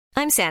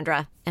I'm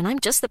Sandra, and I'm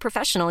just the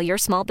professional your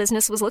small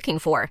business was looking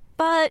for.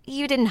 But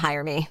you didn't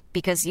hire me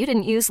because you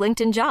didn't use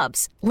LinkedIn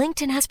Jobs.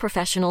 LinkedIn has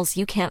professionals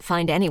you can't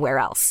find anywhere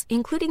else,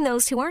 including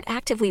those who aren't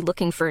actively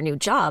looking for a new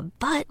job,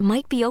 but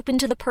might be open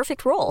to the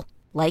perfect role,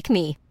 like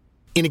me.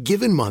 In a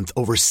given month,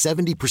 over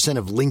 70%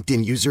 of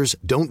LinkedIn users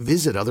don't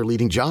visit other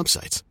leading job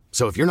sites.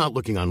 So if you're not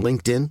looking on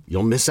LinkedIn,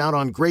 you'll miss out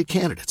on great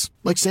candidates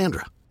like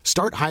Sandra.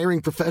 Start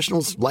hiring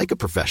professionals like a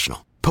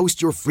professional.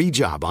 Post your free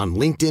job on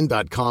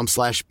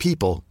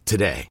linkedin.com/people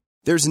today.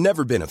 There's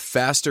never been a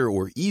faster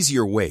or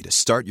easier way to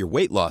start your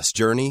weight loss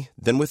journey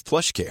than with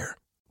PlushCare.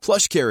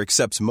 PlushCare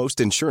accepts most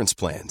insurance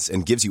plans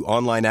and gives you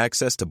online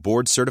access to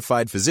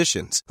board-certified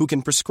physicians who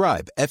can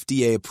prescribe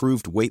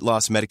FDA-approved weight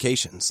loss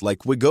medications like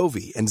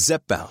Wegovy and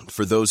Zepbound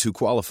for those who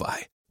qualify.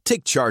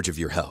 Take charge of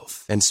your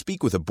health and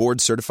speak with a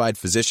board-certified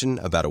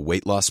physician about a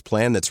weight loss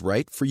plan that's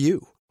right for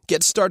you.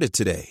 Get started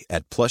today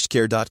at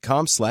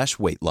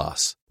plushcare.com/weight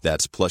loss.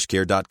 That's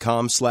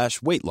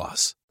plushcare.com/weight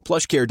loss.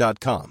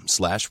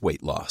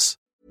 plushcare.com/weight loss.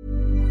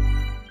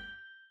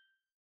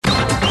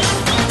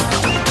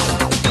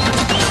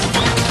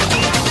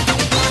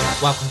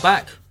 Welcome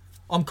back.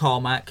 I'm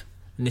Carl Mack,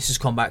 and this is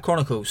Combat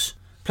Chronicles.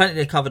 Plenty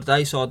to cover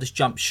today, so I'll just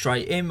jump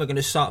straight in. We're going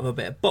to start with a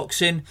bit of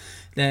boxing,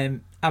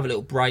 then have a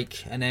little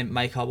break, and then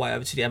make our way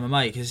over to the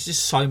MMA, because there's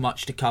just so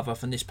much to cover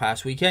from this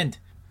past weekend.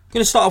 I'm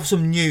going to start off with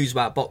some news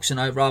about boxing,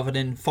 though, rather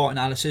than fight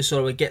analysis,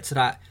 so we'll get to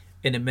that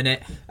in a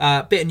minute.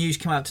 Bit of news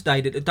came out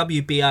today that the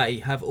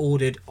WBA have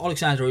ordered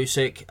Alexander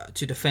Usyk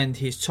to defend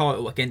his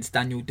title against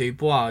Daniel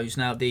Dubois, who's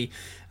now the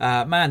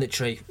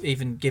mandatory,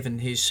 even given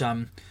his...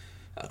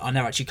 I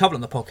never actually covered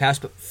on the podcast,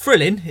 but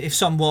thrilling, if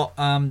somewhat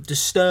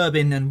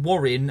disturbing and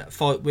worrying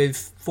fight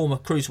with former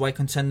cruiserweight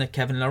contender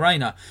Kevin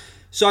Lerena.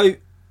 So,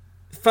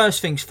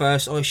 first things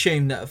first, I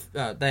assume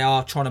that they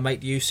are trying to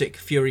make the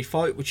Usyk-Fury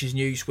fight, which is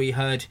news we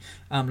heard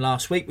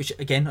last week, which,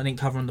 again, I didn't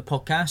cover on the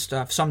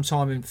podcast,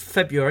 sometime in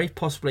February,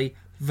 possibly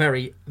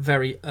very,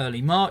 very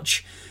early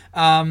March.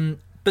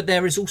 But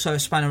there is also a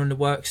spanner in the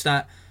works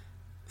that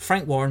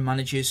Frank Warren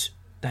manages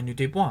Daniel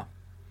Dubois.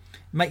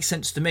 Makes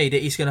sense to me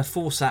that he's going to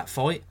force that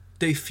fight,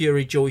 do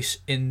Fury Joyce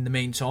in the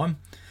meantime,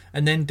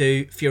 and then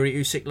do Fury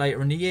Usyk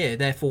later in the year,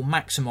 therefore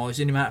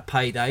maximising the amount of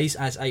paydays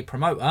as a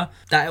promoter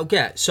that he'll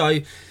get. So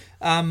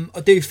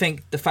I do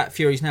think the fact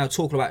Fury's now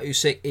talking about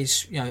Usyk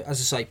is, as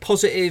I say,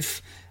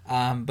 positive,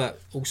 but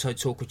also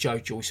talk with Joe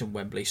Joyce and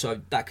Wembley, so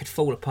that could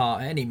fall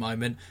apart at any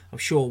moment. I'm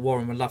sure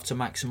Warren would love to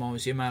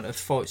maximise the amount of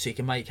fights he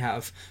can make out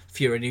of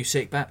Fury and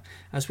Usyk, but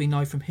as we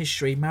know from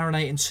history,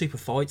 marinating super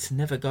fights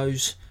never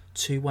goes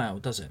too well,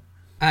 does it?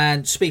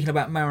 And speaking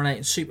about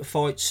marinating super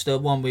fights, the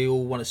one we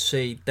all want to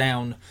see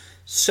down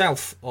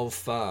south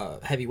of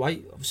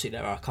heavyweight, obviously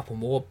there are a couple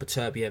more.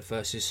 Beterbiev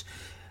versus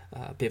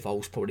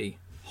Bivol's probably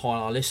high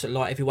on our list at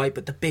light heavyweight,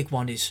 but the big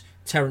one is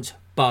Terence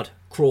Bud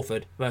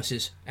Crawford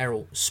versus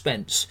Errol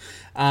Spence.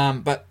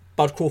 But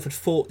Bud Crawford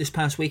fought this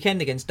past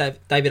weekend against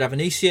David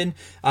Avanesian.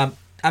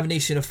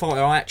 Avanesian, a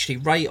fighter I actually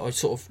rate. I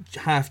sort of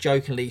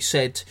half-jokingly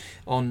said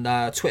on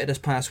Twitter this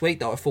past week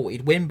that I thought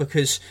he'd win,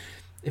 because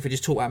if we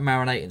just talk about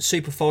marinating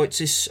super fights,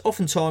 it's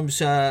oftentimes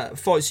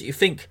fights that you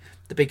think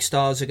the big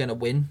stars are going to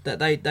win, that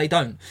they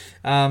don't.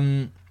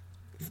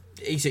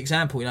 Easy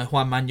example,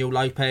 Juan Manuel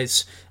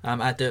Lopez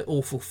had the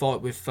awful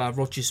fight with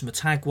Rogers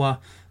Matagua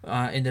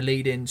in the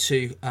lead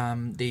into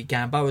the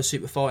Gamboa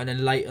super fight, and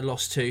then later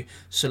lost to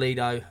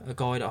Salido, a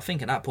guy that I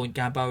think at that point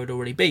Gamboa had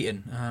already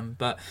beaten.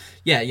 But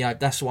yeah,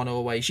 that's the one I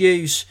always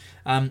use.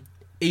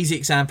 Easy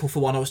example for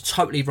one I was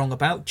totally wrong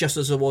about, just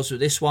as I was with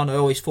this one. I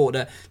always thought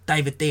that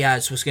David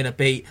Diaz was going to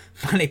beat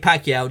Manny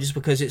Pacquiao, just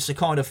because it's the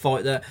kind of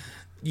fight that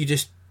you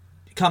just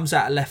comes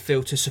out of left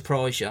field to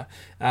surprise you.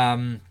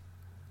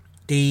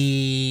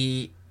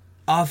 The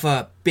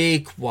other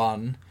big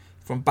one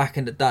from back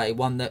in the day,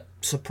 one that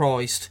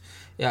surprised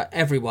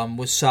everyone,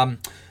 was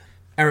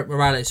Eric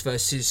Morales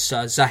versus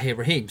Zahir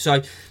Rahim.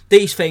 So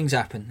these things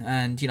happen,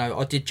 and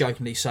I did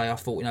jokingly say I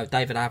thought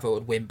David Ava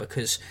would win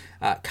because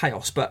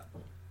chaos, but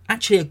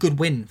actually a good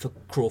win for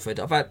Crawford.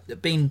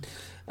 I've been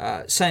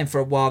saying for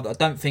a while that I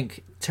don't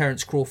think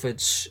Terence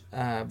Crawford's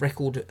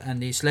record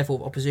and his level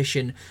of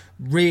opposition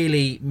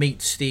really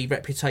meets the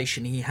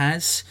reputation he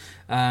has.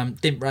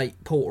 Didn't rate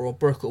Porter or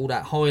Brook all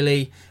that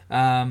highly,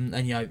 and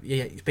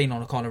he's been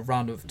on a kind of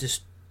run of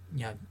just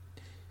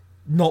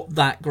not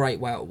that great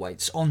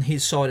welterweights on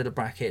his side of the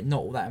bracket, not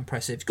all that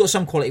impressive. He's got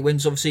some quality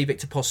wins, obviously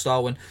Victor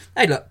Postol, and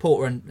hey look,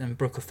 Porter and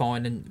Brook are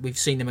fine, and we've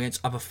seen them against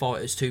other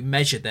fighters to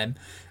measure them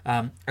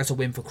as a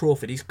win for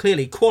Crawford. He's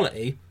clearly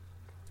quality,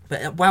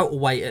 but at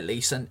welterweight at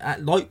least, and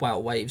at light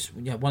welterweight,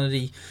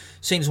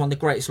 seen as one of the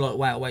greatest light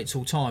welterweights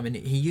all time, and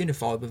he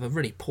unified with a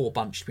really poor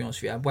bunch, to be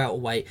honest with you. At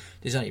welterweight,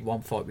 there's only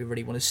one fight we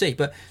really want to see,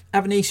 but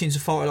Avanesian's a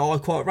fighter that I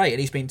quite rate,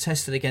 and he's been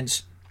tested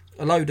against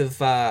a load of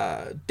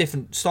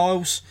different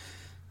styles.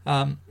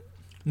 Not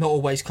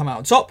always come out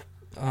on top,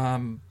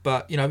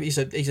 but he's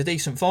a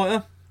decent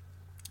fighter,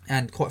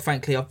 and quite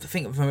frankly, I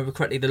think if I remember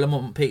correctly, the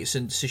Lamont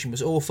Peterson decision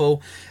was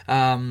awful.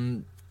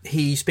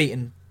 He's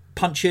beaten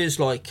punchers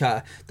like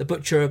the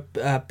Butcher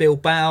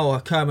Bilbao,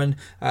 Kerman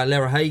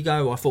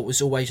Lerahago, I thought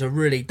was always a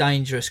really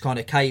dangerous kind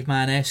of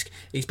caveman-esque.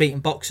 He's beaten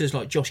boxers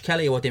like Josh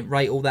Kelly, who I didn't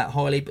rate all that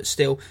highly, but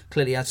still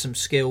clearly had some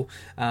skill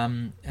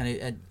and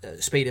a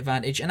speed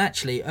advantage. And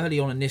actually, early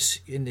on in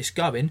this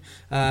going,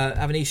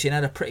 Avanesian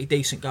had a pretty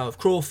decent go of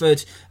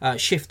Crawford,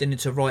 shifting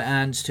into right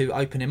hands to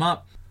open him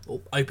up,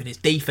 or open his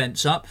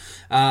defence up,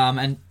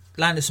 and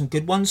landed some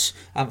good ones.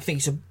 I think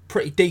he's a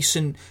pretty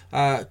decent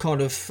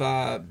kind of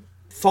fighter,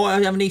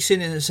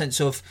 Avanesian, in the sense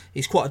of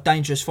he's quite a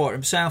dangerous fighter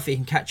himself. He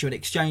can catch you in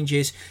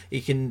exchanges,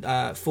 he can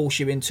force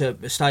you into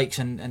mistakes,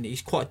 and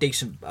he's quite a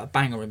decent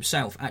banger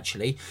himself,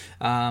 actually,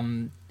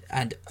 and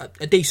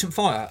a decent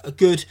fighter, a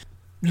good,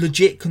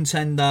 legit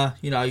contender,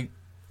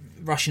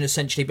 Russian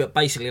essentially, but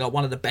basically like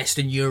one of the best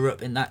in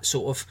Europe in that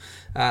sort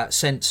of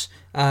sense,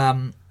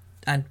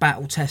 and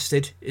battle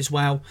tested as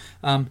well.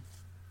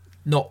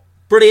 Not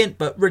brilliant,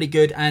 but really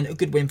good, and a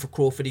good win for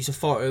Crawford. He's a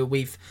fighter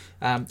we've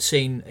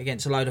seen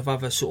against a load of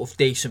other sort of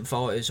decent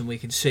fighters, and we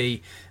can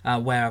see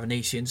where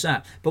Avanesian's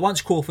at. But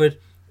once Crawford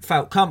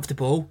felt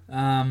comfortable,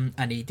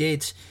 and he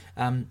did,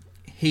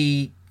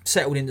 he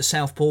settled into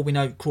southpaw. We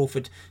know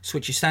Crawford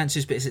switches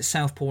stances, but it's at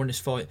southpaw in this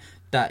fight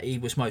that he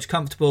was most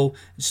comfortable,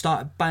 and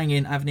started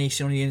banging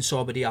Avanesian on the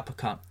inside with the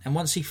uppercut. And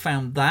once he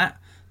found that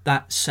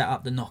set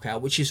up the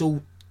knockout, which is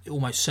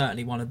almost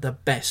certainly one of the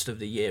best of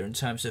the year in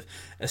terms of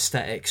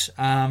aesthetics.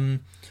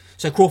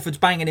 So Crawford's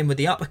banging in with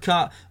the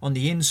uppercut on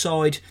the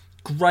inside,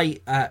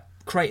 great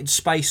creating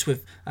space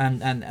with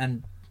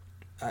and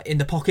in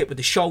the pocket with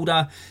the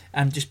shoulder,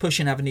 and just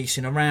pushing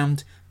Avanesian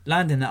around,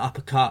 landing that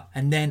uppercut,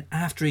 and then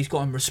after he's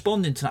got him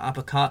responding to that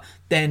uppercut,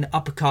 then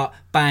uppercut,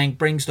 bang,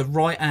 brings the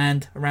right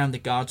hand around the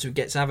guard, so he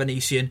gets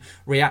Avanesian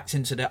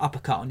reacting to the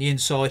uppercut on the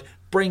inside,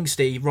 brings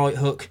the right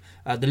hook,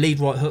 the lead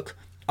right hook,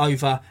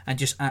 over, and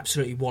just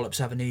absolutely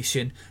wallops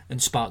Avanesian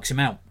and sparks him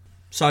out.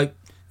 So,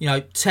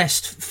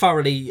 test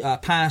thoroughly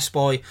passed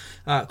by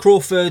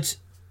Crawford.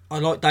 I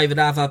like David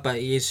Ava, but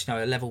he is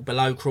a level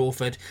below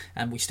Crawford,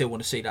 and we still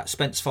want to see that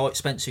Spence fight.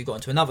 Spence, who got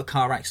into another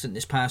car accident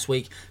this past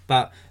week,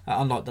 but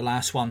unlike the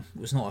last one,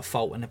 was not a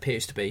fault and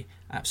appears to be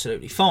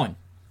absolutely fine.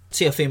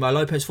 Teofimo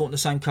Lopez fought in the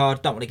same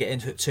card. Don't want to get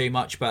into it too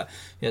much, but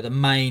the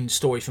main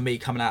story for me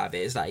coming out of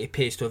it is that he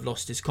appears to have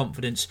lost his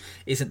confidence.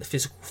 Isn't the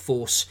physical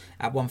force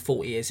at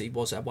 140 as he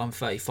was at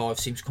 135.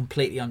 Seems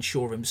completely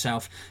unsure of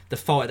himself. The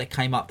fighter that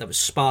came up that was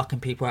sparking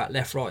people out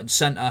left, right and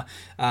centre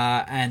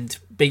and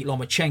beat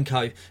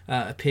Lomachenko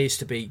appears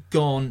to be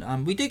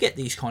gone. We do get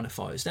these kind of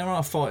fighters. There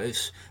are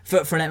fighters for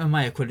an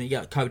MMA equivalent. You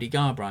get Cody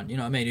Garbrandt, you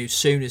know what I mean, who as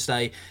soon as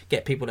they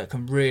get people that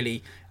can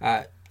really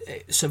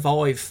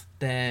survive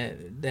their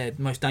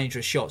most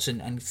dangerous shots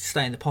and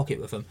stay in the pocket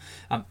with them.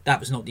 That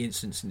was not the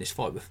instance in this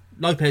fight with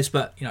Lopez,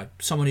 but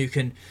someone who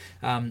can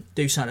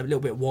do something a little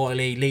bit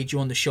wily, lead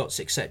you on the shots,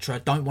 etc.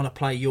 Don't want to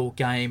play your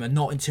game and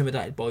not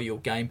intimidated by your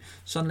game.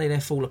 Suddenly they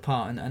fall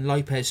apart, and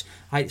Lopez,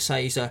 I hate to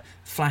say he's a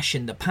flash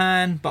in the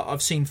pan, but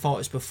I've seen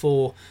fighters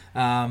before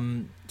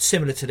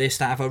similar to this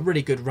that have a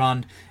really good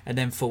run and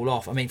then fall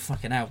off. I mean,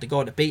 fucking hell, the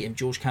guy that beat him,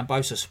 George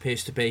Kambosos,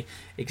 appears to be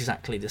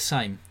exactly the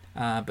same.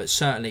 But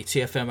certainly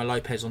Teofimo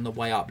Lopez on the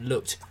way up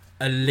looked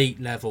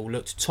elite level,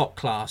 looked top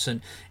class,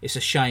 and it's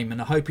a shame.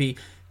 And I hope he,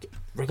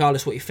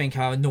 regardless what you think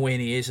how annoying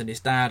he is and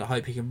his dad, I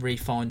hope he can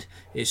re-find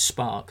his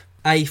spark.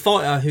 A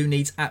fighter who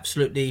needs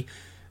absolutely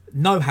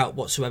no help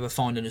whatsoever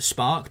finding a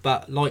spark,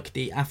 but like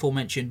the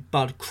aforementioned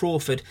Bud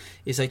Crawford,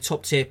 is a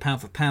top tier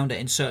pound for pounder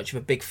in search of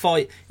a big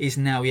fight, is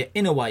Naoya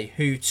Inoue,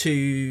 who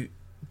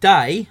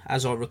today,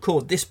 as I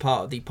record this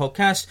part of the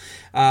podcast,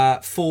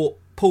 fought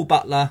Paul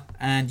Butler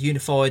and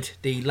unified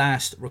the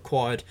last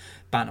required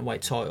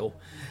bantamweight title.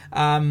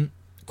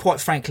 Quite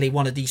frankly,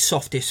 one of the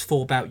softest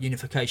 4-bout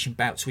unification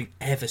bouts we've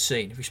ever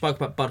seen. If we spoke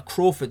about Bud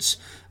Crawford's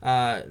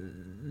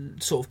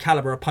sort of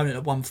calibre opponent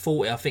at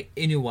 140, I think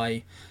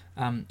Inoue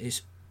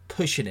is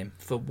pushing him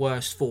for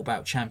worst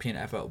 4-bout champion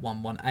ever at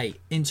 118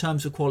 in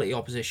terms of quality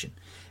opposition.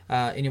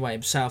 Inoue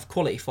himself,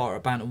 quality fighter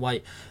at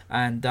bantamweight,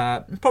 and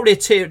probably a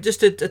tier,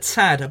 just a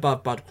tad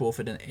above Bud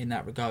Crawford in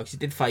that regard, because he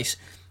did face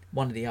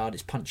one of the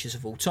hardest punches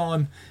of all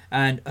time,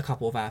 and a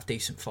couple of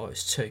half-decent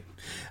fighters too.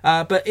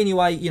 But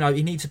anyway,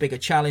 he needs a bigger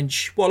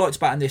challenge. What I liked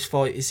about in this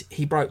fight is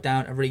he broke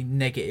down a really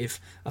negative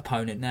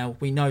opponent. Now,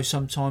 we know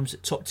sometimes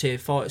that top-tier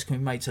fighters can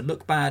be made to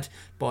look bad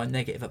by a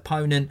negative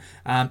opponent.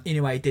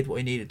 Inoue did what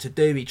he needed to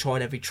do. He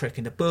tried every trick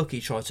in the book. He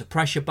tried to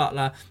pressure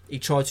Butler. He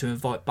tried to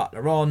invite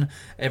Butler on.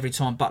 Every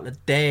time Butler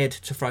dared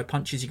to throw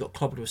punches, he got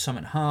clobbered with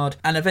something hard.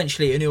 And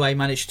eventually, Inoue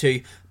managed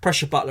to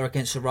pressure Butler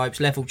against the ropes,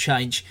 level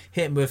change,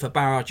 hit him with a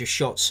barrage of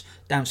shots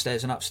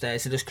downstairs and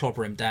upstairs, and just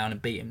clobber him down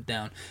and beat him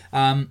down.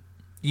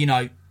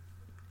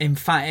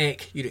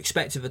 Emphatic, you'd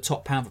expect of a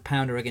top pound for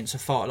pounder against a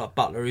fighter like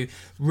Butler, who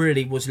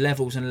really was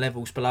levels and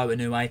levels below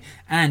Inoue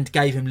and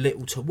gave him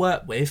little to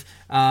work with.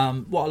 What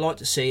I like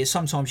to see is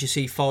sometimes you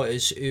see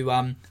fighters who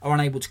are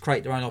unable to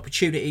create their own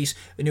opportunities.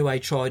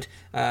 Inoue tried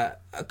a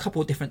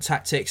couple of different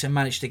tactics and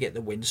managed to get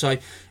the win. So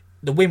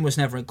The win was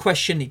never in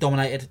question. He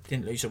dominated,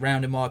 didn't lose a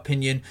round in my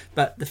opinion,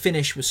 but the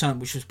finish was something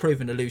which was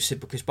proven elusive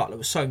because Butler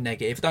was so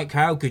negative. I don't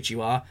care how good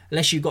you are,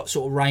 unless you've got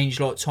sort of range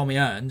like Tommy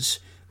Earns,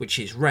 which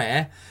is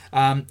rare.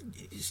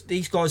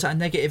 These guys that are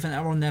negative and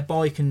are on their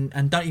bike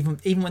and don't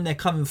even when they're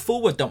coming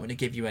forward, don't want to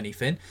give you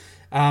anything.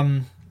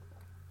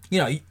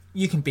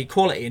 You can be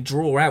quality and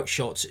draw out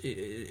shots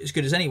as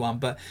good as anyone,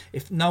 but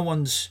if no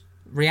one's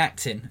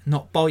reacting,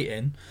 not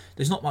biting,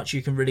 there's not much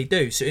you can really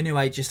do. So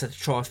anyway, just had to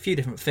try a few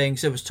different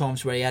things. There was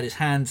times where he had his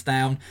hands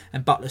down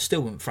and Butler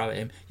still wouldn't throw at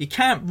him. You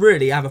can't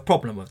really have a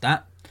problem with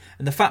that.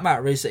 And the fact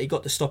matter is that he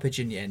got the stoppage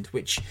in the end,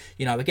 which,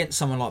 against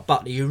someone like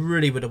Butler, you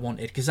really would have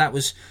wanted, because that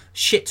was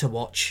shit to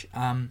watch.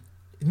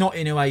 Not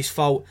Inoue's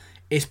fault,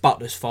 it's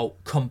Butler's fault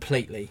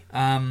completely.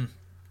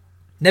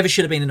 Never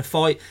should have been in a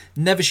fight,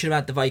 never should have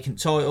had the vacant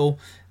title.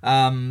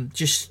 Not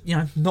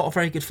a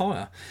very good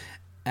fighter.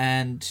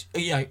 And,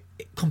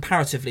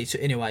 comparatively to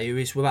Inoue, who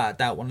is without a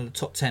doubt one of the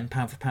top 10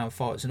 pound-for-pound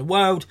fighters in the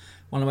world,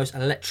 one of the most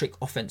electric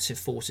offensive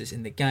forces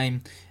in the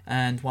game,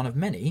 and one of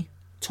many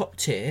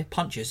top-tier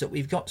punchers that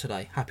we've got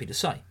today, happy to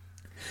say.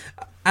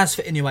 As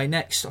for Inoue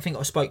next, I think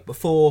I spoke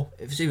before,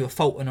 it was either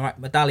Fulton or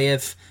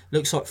Akhmadaliev.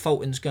 Looks like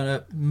Fulton's going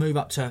to move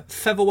up to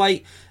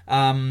featherweight,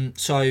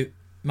 so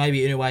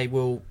maybe Inoue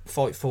will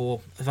fight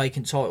for a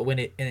vacant title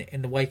win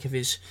in the wake of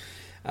his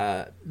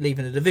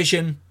leaving the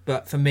division.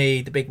 But for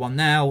me, the big one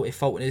now, if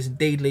Fulton is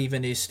indeed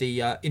leaving, is the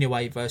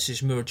Inoue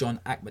versus Murodjon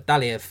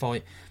Akhmadaliev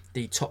fight,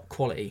 the top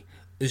quality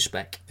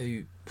Uzbek,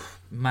 who,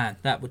 man,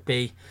 that would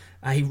be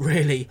a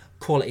really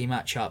quality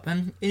matchup.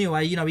 And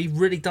anyway, he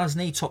really does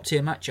need top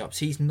tier matchups.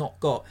 He's not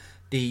got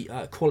the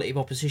quality of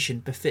opposition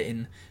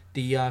befitting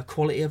the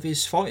quality of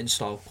his fighting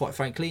style, quite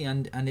frankly,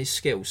 and his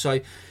skill.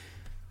 So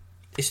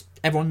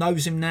everyone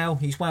knows him now.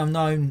 He's well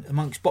known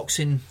amongst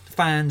boxing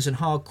fans and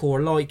hardcore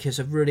alike as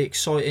a really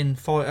exciting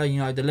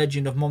fighter. The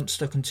legend of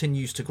Monster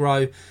continues to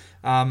grow.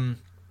 I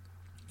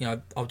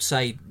would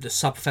say the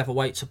sub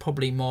featherweights are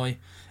probably my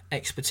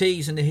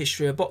expertise in the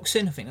history of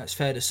boxing. I think that's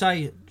fair to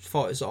say.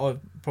 Fighters that I've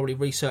probably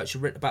researched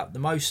and written about the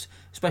most,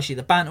 especially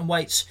the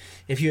bantamweights.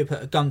 If you had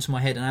put a gun to my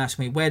head and asked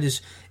me, where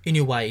does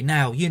Inoue,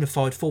 now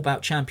unified full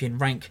bout champion,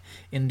 rank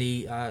in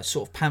the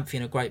sort of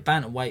pantheon of great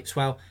bantamweights?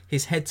 Well,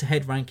 his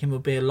head-to-head ranking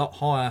would be a lot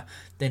higher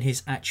than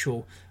his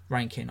actual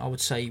ranking. I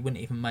would say he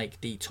wouldn't even make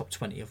the top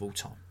 20 of all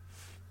time.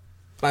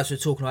 But as we're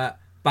talking about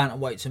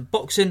bantamweights and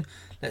boxing,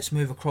 let's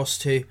move across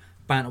to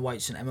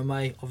bantamweights and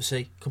MMA.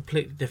 Obviously,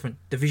 completely different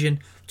division.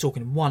 We're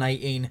talking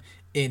 118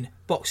 in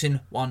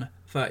boxing,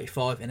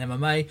 135 in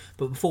MMA.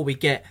 But before we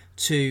get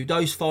to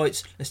those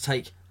fights, let's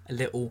take a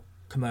little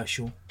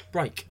commercial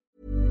break.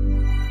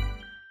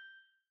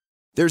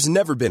 There's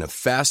never been a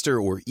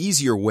faster or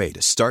easier way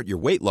to start your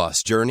weight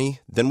loss journey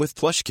than with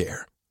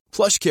PlushCare.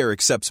 PlushCare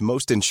accepts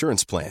most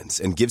insurance plans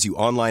and gives you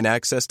online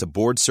access to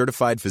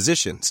board-certified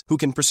physicians who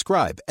can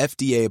prescribe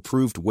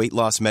FDA-approved weight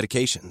loss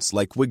medications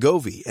like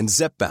Wegovy and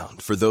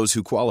Zepbound for those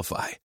who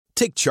qualify.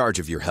 Take charge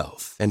of your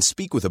health and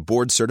speak with a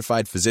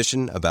board-certified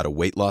physician about a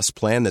weight loss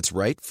plan that's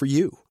right for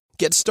you.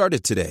 Get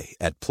started today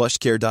at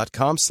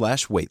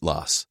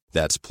plushcare.com/weight-loss.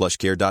 That's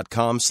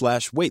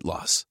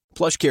plushcare.com/weight-loss.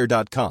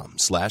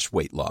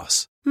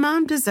 plushcare.com/weight-loss.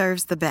 Mom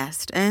deserves the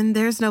best, and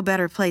there's no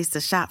better place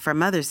to shop for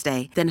Mother's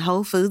Day than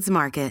Whole Foods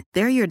Market.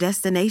 They're your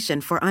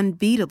destination for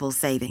unbeatable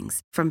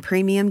savings, from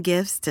premium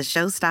gifts to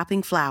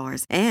show-stopping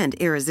flowers and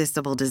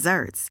irresistible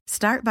desserts.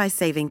 Start by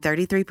saving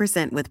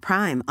 33% with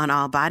Prime on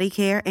all body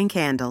care and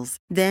candles.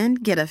 Then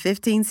get a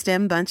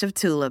 15-stem bunch of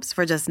tulips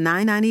for just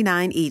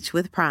 $9.99 each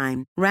with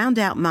Prime. Round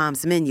out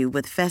Mom's menu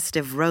with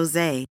festive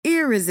rosé,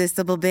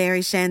 irresistible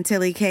berry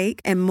chantilly cake,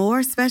 and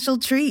more special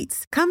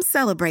treats. Come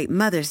celebrate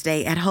Mother's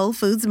Day at Whole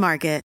Foods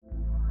Market.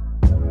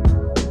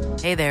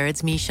 Hey there,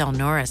 it's Michelle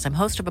Norris. I'm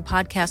host of a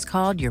podcast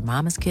called Your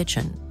Mama's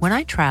Kitchen. When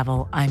I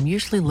travel, I'm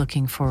usually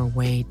looking for a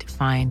way to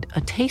find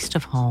a taste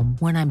of home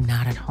when I'm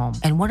not at home.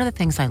 And one of the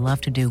things I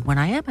love to do when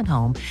I am at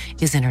home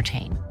is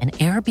entertain. And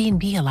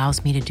Airbnb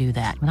allows me to do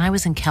that. When I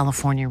was in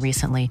California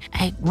recently,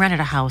 I rented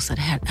a house that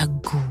had a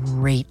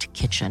great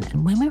kitchen.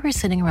 And when we were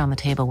sitting around the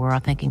table, we were all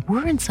thinking,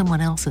 we're in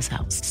someone else's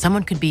house.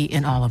 Someone could be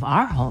in all of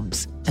our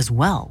homes as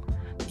well.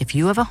 If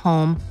you have a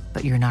home,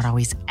 but you're not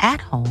always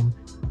at home,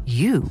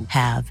 you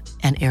have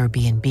an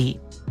Airbnb.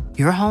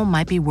 Your home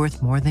might be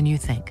worth more than you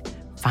think.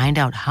 Find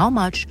out how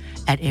much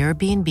at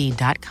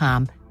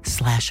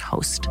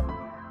airbnb.com/host.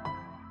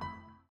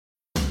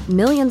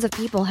 Millions of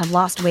people have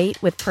lost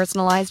weight with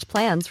personalized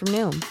plans from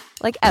Noom.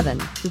 Like Evan,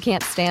 who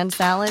can't stand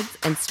salads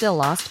and still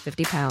lost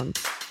 50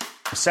 pounds.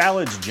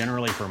 Salads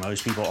generally for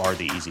most people are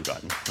the easy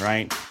button,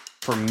 right?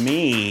 For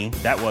me,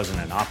 that wasn't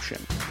an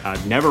option. I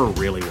never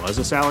really was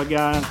a salad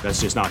guy.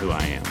 That's just not who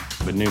I am.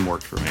 But Noom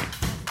worked for me.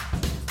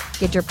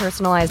 Get your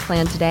personalized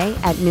plan today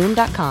at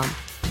Noom.com.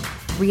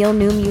 Real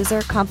Noom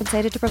user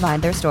compensated to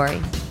provide their story.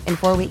 In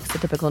 4 weeks, the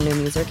typical Noom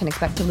user can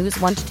expect to lose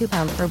 1 to 2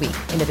 pounds per week.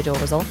 Individual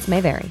results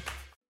may vary.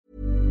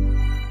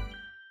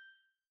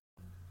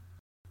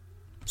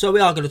 So we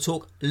are going to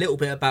talk a little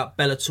bit about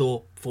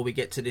Bellator before we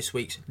get to this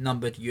week's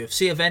numbered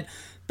UFC event.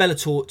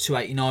 Bellator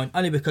 289,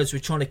 only because we're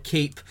trying to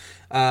keep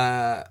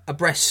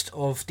abreast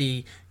of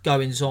the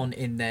goings on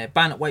in their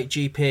bantamweight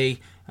GP,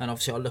 and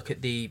obviously I'll look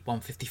at the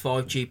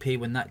 155 GP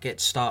when that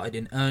gets started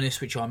in earnest,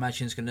 which I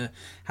imagine is going to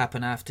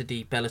happen after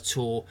the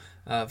Bellator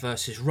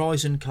versus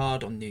Ryzen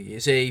card on New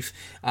Year's Eve.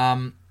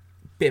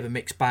 Bit of a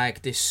mixed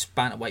bag, this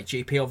bantamweight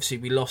GP. Obviously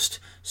we lost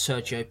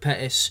Sergio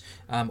Pettis.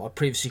 I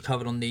previously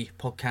covered on the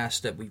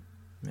podcast that we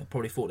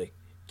probably thought that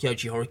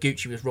Kyoji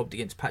Horiguchi was robbed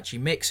against Patchy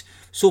Mix.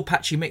 Saw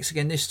Patchy Mix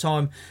again this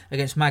time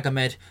against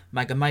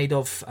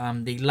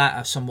Magomedov. The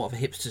latter somewhat of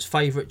a hipster's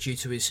favourite due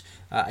to his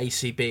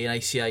ACB and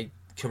ACA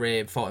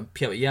career fighting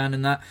Piotr Yan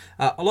and that.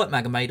 I like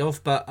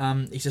Magomedov, but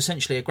he's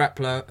essentially a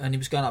grappler, and he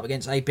was going up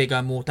against a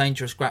bigger, more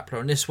dangerous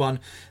grappler. And this one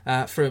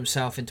threw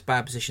himself into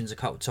bad positions a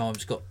couple of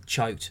times, got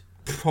choked,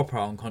 proper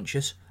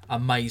unconscious.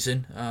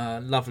 Amazing,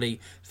 lovely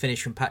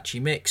finish from Patchy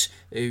Mix,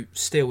 who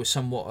still was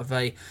somewhat of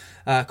a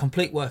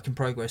complete work in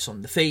progress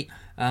on the feet.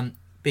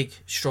 Big,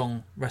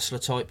 strong wrestler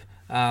type.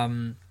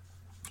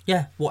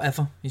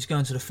 Whatever. He's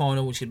going to the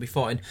final. He's going to be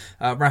fighting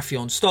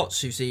Rafion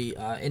Stotts, who's the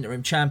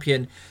interim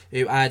champion,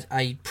 who had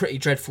a pretty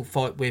dreadful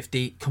fight with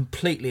the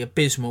completely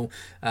abysmal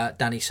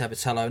Danny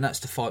Sabatello, and that's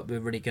the fight we're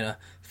really going to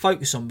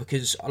focus on,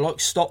 because I like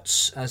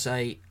Stotts as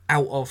a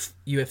out of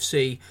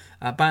UFC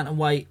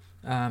bantamweight.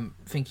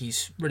 Think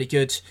he's really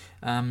good.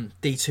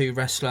 D2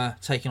 wrestler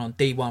taking on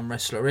D1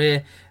 wrestler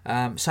here.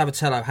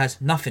 Sabatello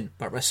has nothing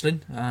but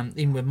wrestling.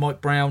 Even with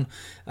Mike Brown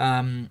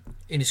in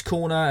his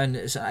corner and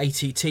as an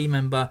ATT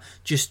member,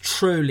 just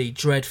truly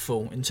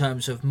dreadful in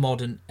terms of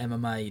modern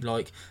MMA,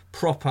 like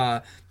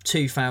proper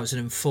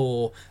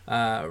 2004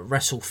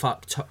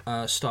 wrestle-fuck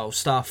style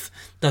stuff.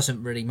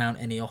 Doesn't really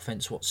mount any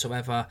offense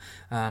whatsoever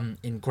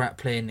in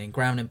grappling, in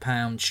ground and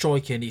pound,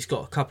 striking. He's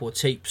got a couple of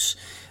teeps,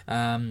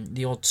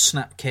 the odd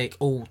snap kick,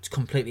 all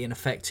completely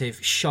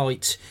ineffective.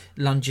 Shite,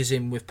 lunges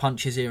in with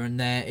punches here and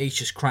there. He's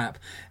just crap.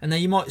 And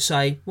then you might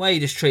say, well, you're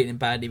just treating him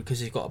badly because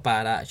he's got a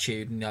bad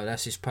attitude, and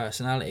that's his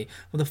personality.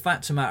 Well, the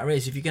fact of the matter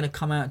is, if you're going to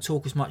come out and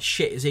talk as much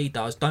shit as he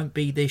does, don't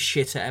be this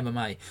shit at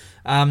MMA.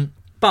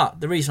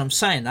 But the reason I'm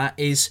saying that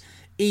is,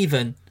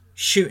 even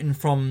shooting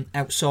from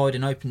outside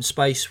in open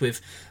space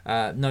with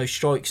no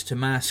strikes to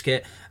mask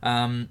it,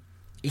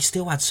 he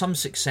still had some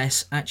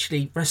success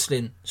actually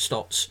wrestling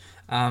Stotts.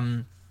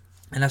 And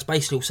that's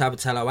basically all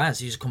Sabatello has.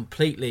 He's a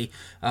completely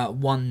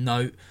one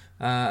note,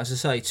 as I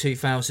say,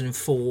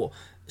 2004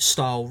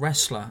 style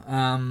wrestler.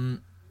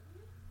 Don't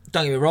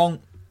get me wrong,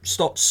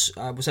 Stotts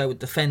was able to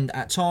defend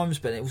at times,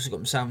 but it also got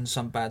himself in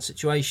some bad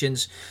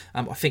situations.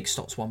 I think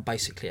Stotts won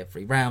basically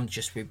every round,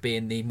 just with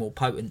being the more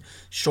potent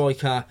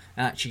striker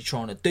and actually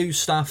trying to do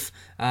stuff.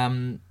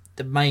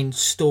 The main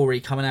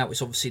story coming out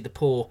was obviously the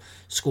poor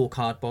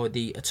scorecard by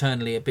the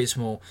eternally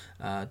abysmal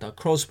Doug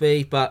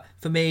Crosby. But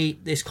for me,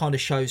 this kind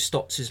of shows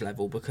Stotts'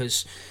 level,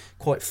 because,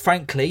 quite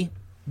frankly,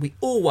 we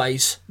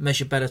always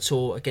measure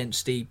Bellator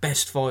against the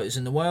best fighters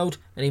in the world.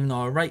 And even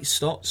though I rate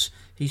Stotts,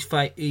 he's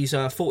fought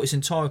his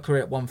entire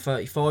career at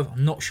 135.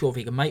 I'm not sure if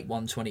he can make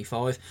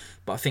 125,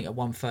 but I think at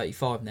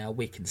 135 now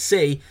we can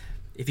see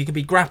if you can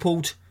be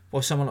grappled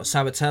by someone like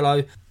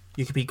Sabatello,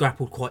 you could be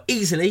grappled quite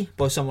easily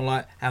by someone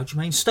like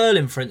Aljamain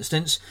Sterling, for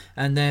instance,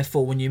 and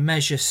therefore when you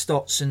measure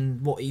Stotts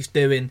and what he's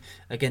doing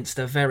against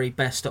the very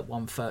best at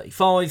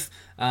 135,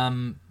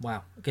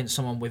 against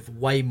someone with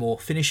way more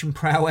finishing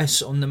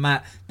prowess on the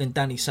mat than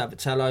Danny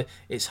Sabatello,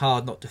 it's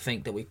hard not to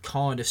think that we're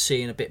kind of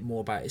seeing a bit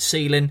more about his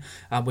ceiling.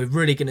 We're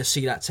really going to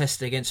see that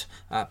tested against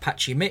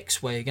Patchy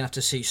Mix, where you're going to have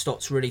to see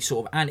Stotts really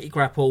sort of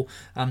anti-grapple.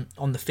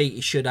 On the feet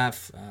he should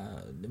have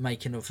the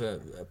making of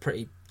a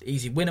pretty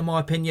easy win in my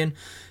opinion.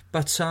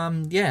 But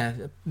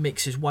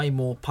Mix is way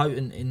more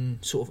potent in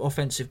sort of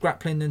offensive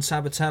grappling than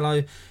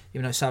Sabatello,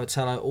 even though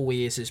Sabatello, all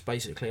he is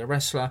basically a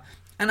wrestler.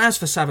 And as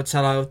for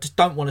Sabatello, I just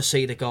don't want to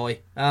see the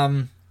guy.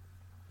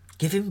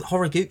 Give him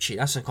Horiguchi.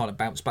 That's a kind of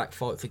bounce back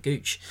fight for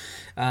Gooch.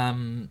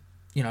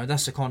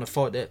 That's the kind of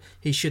fight that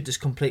he should just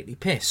completely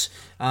piss.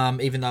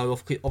 Even though,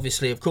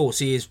 obviously, of course,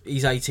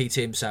 he's ATT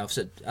himself.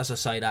 So as I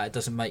say that, it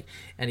doesn't make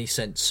any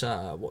sense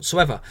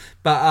whatsoever.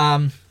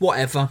 But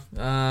whatever.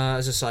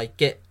 As I say,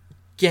 get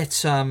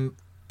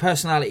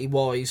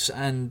personality-wise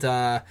and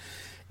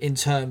in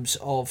terms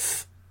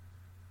of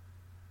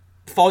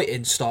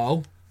fighting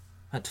style,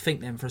 I had to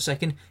think then for a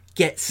second,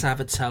 get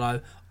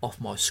Sabatello off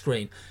my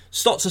screen.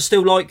 Stotts I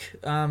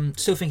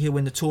still think he'll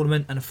win the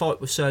tournament, and a fight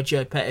with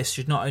Sergio Pettis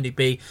should not only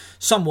be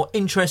somewhat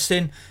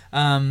interesting,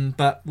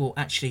 but will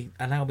actually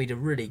allow me to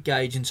really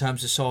gauge in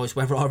terms of size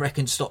whether I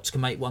reckon Stotts can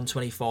make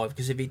 125,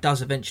 because if he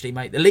does eventually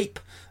make the leap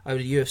over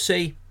the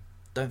UFC,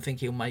 don't think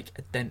he'll make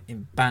a dent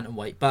in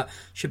bantamweight, but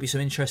should be some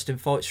interesting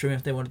fights for him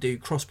if they want to do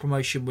cross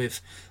promotion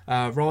with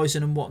Ryzen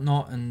and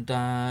whatnot. And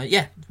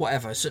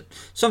whatever. So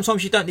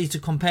sometimes you don't need to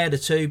compare the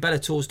two.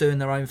 Bellator's doing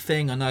their own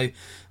thing. I know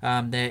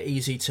they're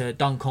easy to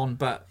dunk on,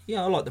 but I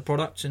like the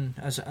product. And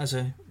as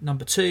a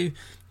number two,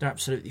 they're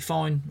absolutely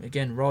fine.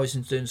 Again,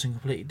 Ryzen's doing something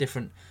completely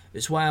different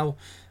as well.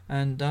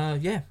 And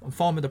yeah, I'm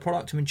fine with the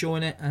product. I'm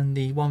enjoying it. And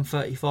the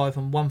 135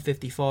 and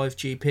 155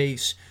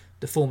 GPs,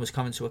 the former's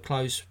coming to a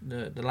close.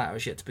 The latter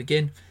is yet to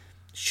begin.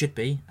 Should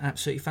be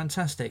absolutely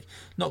fantastic.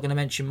 Not going to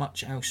mention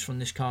much else from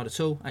this card at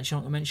all. Actually,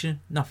 not going to mention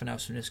nothing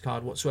else from this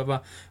card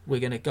whatsoever. We're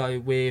going to go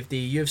with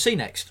the UFC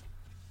next.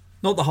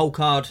 Not the whole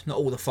card, not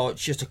all the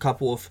fights, just a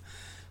couple of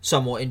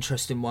somewhat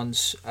interesting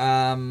ones.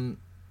 Yeah, I'm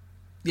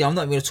not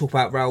even going to talk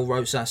about Raul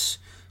Rosas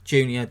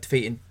Jr.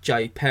 defeating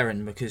Jay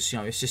Perrin because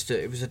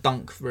it was a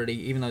dunk really.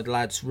 Even though the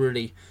lad's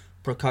really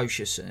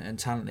precocious and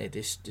talented,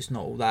 it's just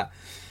not all that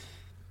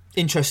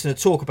interesting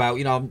to talk about.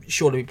 I'm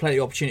sure there'll be plenty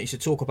of opportunities to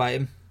talk about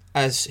him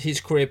as his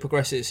career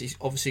progresses. He's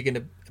obviously going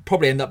to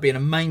probably end up being a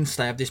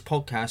mainstay of this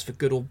podcast for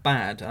good or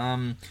bad.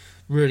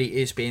 Really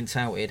is being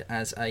touted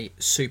as a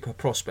super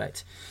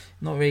prospect.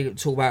 Not really going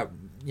to talk about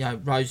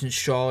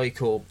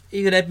Rosenstrike or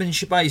even Edmund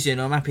Shabazian.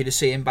 I'm happy to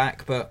see him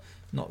back, but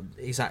not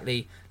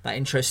exactly that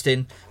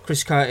interesting.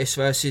 Chris Curtis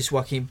versus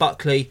Joaquin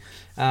Buckley.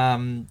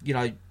 I'm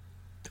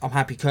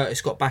happy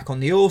Curtis got back on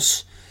the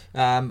horse.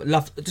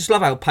 Love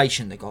how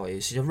patient the guy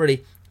is. He's a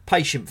really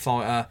patient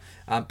fighter.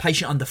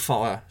 Patient under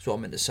fire is what I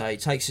meant to say.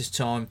 Takes his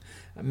time,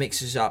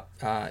 mixes up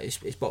his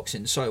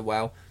boxing so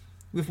well.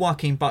 With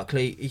Joaquin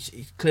Buckley,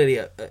 he's clearly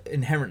an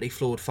inherently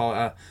flawed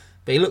fighter,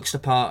 but he looks the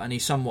part and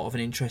he's somewhat of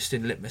an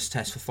interesting litmus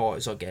test for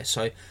fighters, I guess.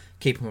 So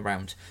keep him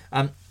around.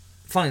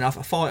 Funny enough,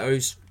 a fighter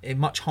who's in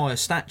much higher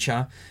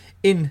stature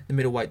in the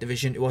middleweight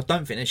division, who I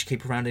don't think they should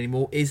keep around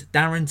anymore, is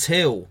Darren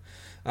Till,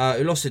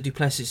 who lost to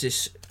Duplessis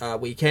this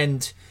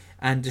weekend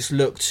and just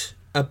looked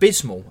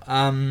abysmal.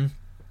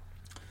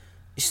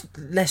 It's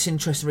less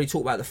interesting to really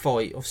talk about the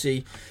fight.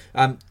 Obviously,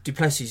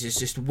 Duplessis is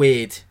just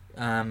weird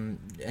and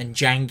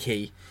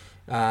janky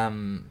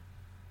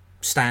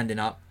standing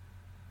up,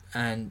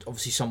 and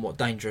obviously somewhat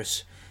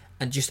dangerous,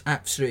 and just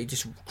absolutely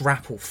just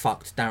grapple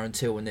fucked Darren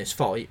Till in this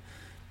fight.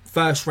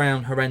 First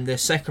round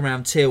horrendous, second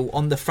round Till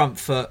on the front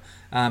foot,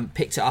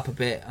 picked it up a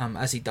bit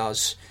as he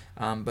does,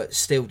 but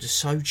still just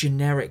so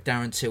generic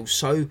Darren Till,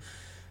 so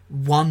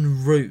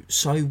one route,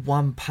 so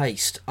one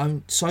paced,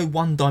 so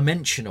one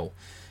dimensional.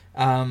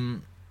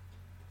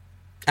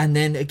 And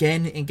then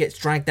again it gets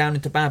dragged down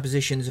into bad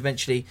positions,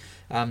 eventually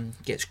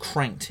gets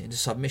cranked into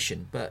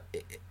submission. But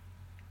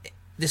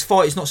this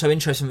fight is not so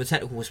interesting from a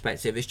technical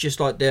perspective. It's just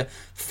like the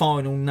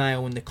final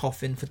nail in the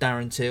coffin for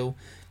Darren Till.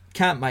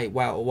 Can't make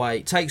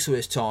welterweight, takes all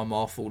his time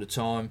off all the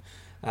time,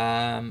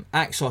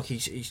 acts like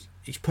he's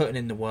putting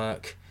in the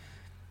work,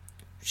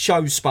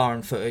 shows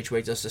sparring footage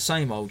where he does the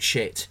same old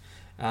shit,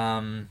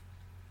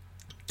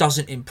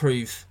 doesn't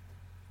improve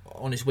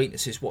on his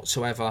weaknesses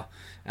whatsoever,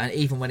 and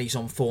even when he's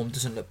on form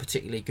doesn't look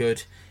particularly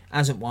good.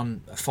 Hasn't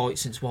won a fight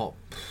since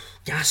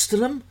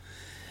Gastelum?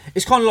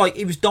 It's kind of like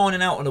he was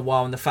dining out on a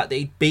while in the fact that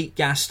he'd beat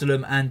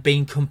Gastelum and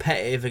been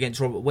competitive against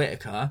Robert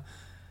Whittaker,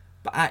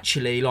 but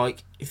actually,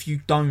 like, if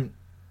you don't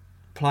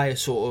play a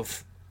sort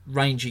of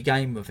rangy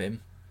game with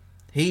him,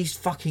 he's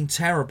fucking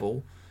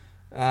terrible,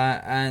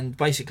 and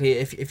basically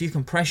if you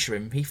can pressure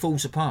him, he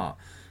falls apart.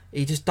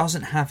 He just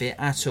doesn't have it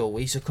at all.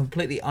 He's a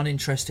completely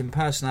uninteresting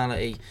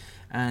personality,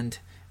 and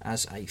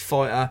as a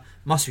fighter,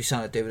 must be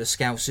something to do with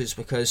the Scousers,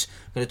 because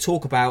I'm going to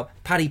talk about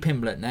Paddy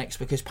Pimblett next,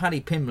 because Paddy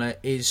Pimblett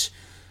is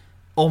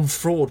on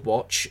Fraud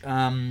Watch.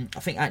 I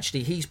think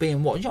actually he's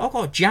being watched. I've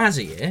got a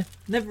Jazzy here.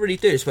 Never really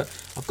do this, but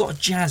I've got a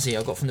Jazzy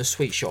I got from the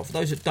Sweet Shop. For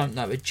those that don't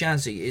know, a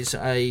Jazzy is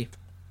a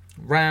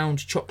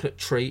round chocolate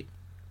treat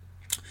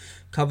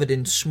covered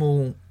in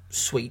small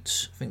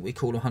sweets. I think we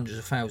call them hundreds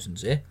of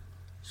thousands here.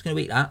 Just going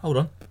to eat that. Hold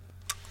on.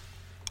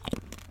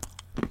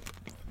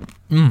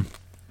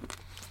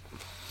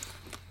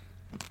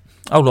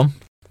 Hold on.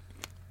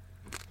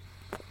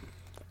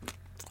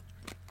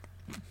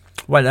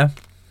 Wait there.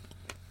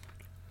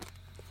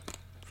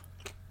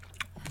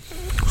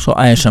 So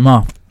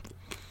ASMR.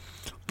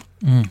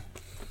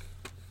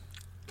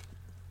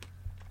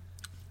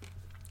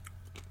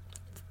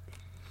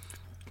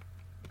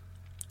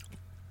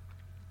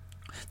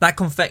 That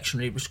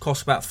confectionery, which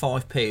cost about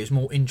 5p, is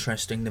more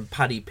interesting than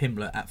Paddy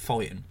Pimblett at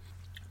fighting.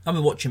 I've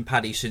been watching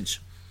Paddy since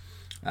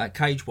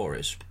Cage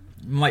Warriors.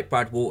 My mate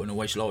Brad Wharton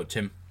always liked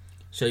him,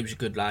 so he was a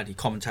good lad. He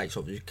commentates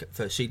obviously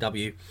for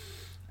CW,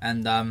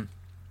 and I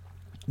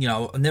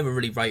never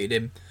really rated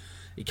him.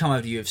 He come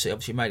over to UFC,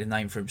 obviously made a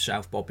name for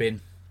himself by being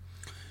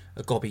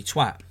a gobby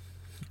twat.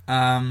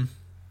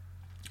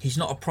 He's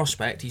not a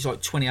prospect. He's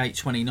like 28,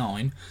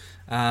 29.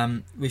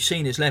 We've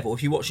seen his level.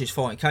 If you watch his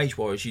fight in Cage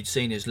Warriors, you'd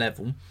seen his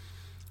level.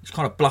 He's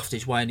kind of bluffed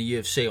his way in the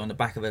UFC on the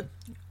back of a,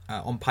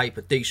 on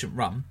paper, decent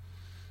run.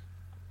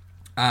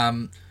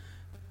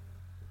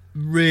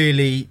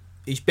 Really,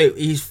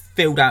 he's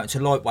filled out into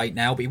lightweight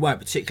now, but he weren't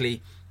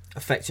particularly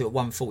effective at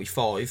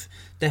 145.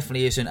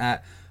 Definitely isn't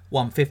at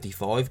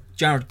 155.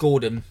 Jared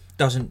Gordon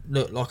doesn't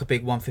look like a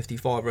big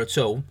 155er at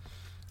all.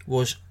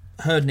 Was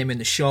herding him in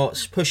the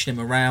shots, pushing him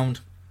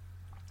around,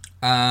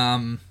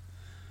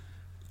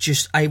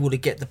 just able to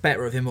get the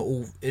better of him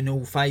in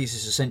all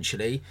phases,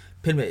 essentially.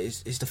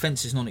 Pimblett, his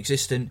defence is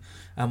non-existent,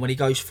 and when he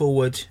goes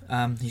forward,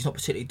 he's not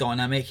particularly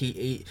dynamic.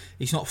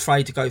 He's not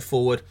afraid to go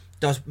forward,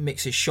 does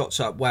mix his shots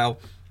up well,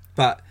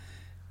 but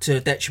to the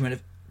detriment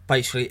of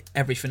basically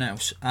everything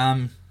else.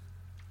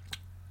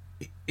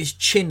 His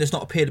chin does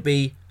not appear to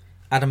be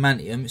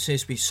adamantium. It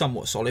seems to be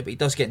somewhat solid, but he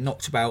does get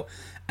knocked about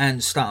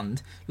and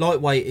stunned.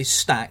 Lightweight is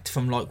stacked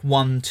from like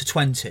 1 to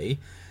 20.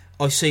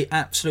 I see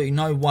absolutely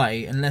no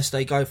way, unless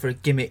they go for a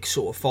gimmick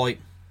sort of fight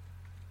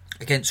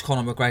against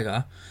Conor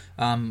McGregor.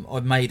 I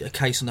made a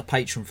case on the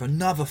Patreon for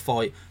another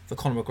fight for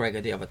Conor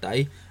McGregor the other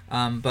day.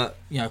 But,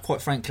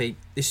 quite frankly,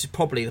 this is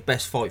probably the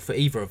best fight for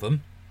either of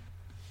them.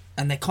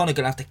 And they're kind of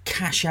going to have to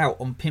cash out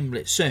on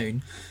Pimblett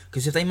soon,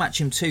 because if they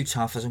match him too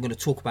tough, as I'm going to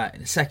talk about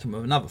in a second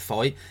with another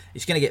fight,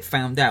 it's going to get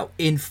found out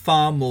in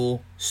far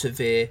more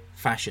severe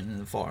fashion than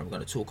the fight I'm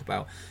going to talk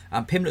about.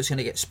 Pimblett's going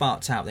to get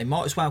sparked out. They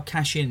might as well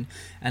cash in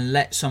and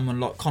let someone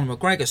like Conor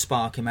McGregor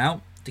spark him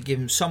out to give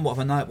him somewhat of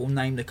a notable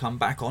name to come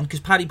back on,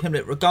 because Paddy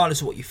Pimblett, regardless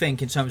of what you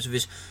think in terms of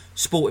his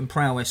sporting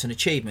prowess and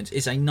achievements,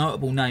 is a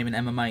notable name in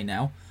MMA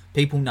now.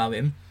 People know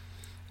him.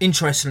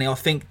 Interestingly, I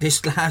think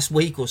this last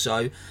week or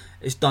so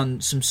has done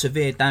some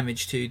severe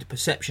damage to the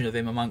perception of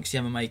him amongst the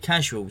MMA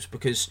casuals,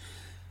 because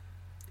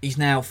he's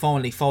now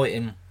finally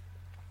fighting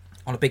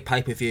on a big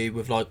pay-per-view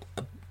with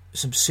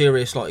some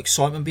serious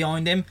excitement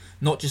behind him,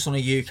 not just on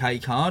a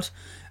UK card,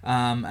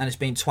 and it's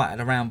been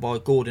twatted around by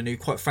Gordon, who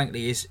quite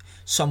frankly is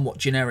somewhat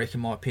generic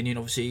in my opinion.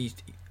 Obviously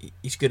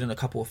he's good in a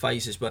couple of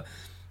phases, but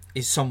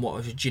is somewhat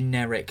of a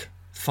generic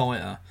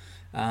fighter.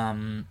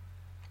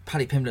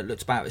 Paddy Pimblett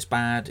looked about as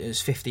bad as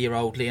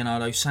 50-year-old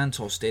Leonardo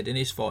Santos did in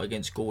his fight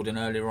against Gordon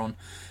earlier on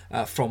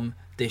from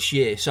this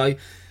year. So,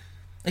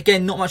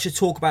 again, not much to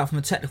talk about from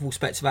a technical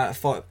perspective about a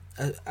fight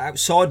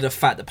outside of the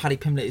fact that Paddy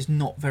Pimblett is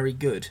not very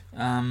good.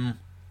 And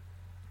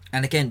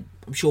again,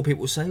 I'm sure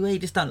people will say, well, you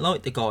just don't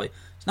like the guy.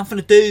 It's nothing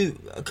to do.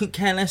 I couldn't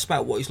care less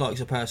about what he's like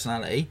as a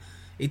personality.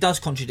 He does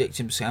contradict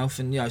himself,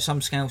 and some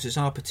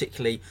Scousers are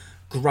particularly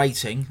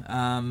grating.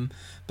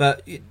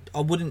 But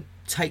I wouldn't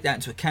take that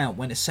into account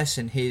when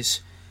assessing his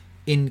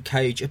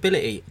in-cage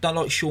ability. I don't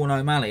like Sean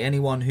O'Malley.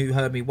 Anyone who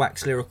heard me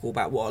wax lyrical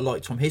about what I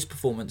liked from his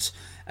performance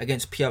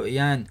against Piotr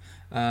Jan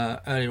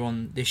earlier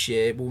on this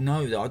year will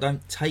know that I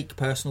don't take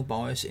personal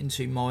bias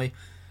into my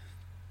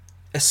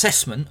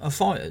assessment of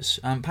fighters.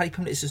 Paddy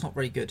Pimblett is just not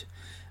very good.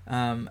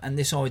 And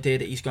this idea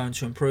that he's going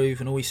to improve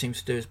and all he seems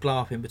to do is blow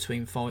up in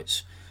between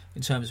fights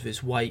in terms of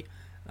his weight,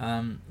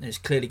 he's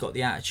clearly got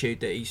the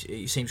attitude that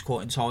he seems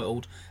quite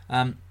entitled.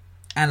 And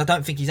I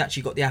don't think he's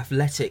actually got the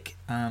athletic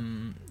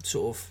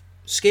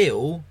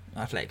the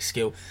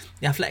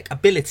athletic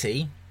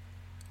ability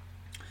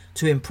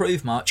to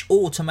improve much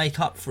or to make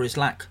up for his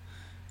lack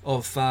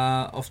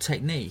of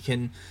technique.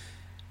 And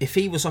if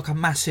he was like a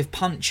massive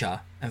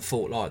puncher and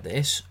fought like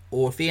this,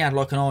 or if he had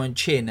like an iron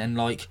chin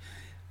and I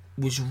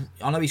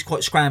know he's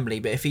quite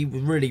scrambly, but if he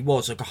really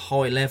was like a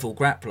high level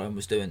grappler and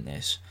was doing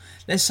this,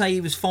 let's say he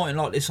was fighting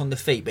like this on the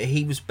feet, but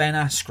he was Ben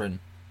Askren,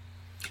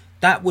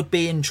 that would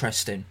be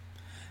interesting.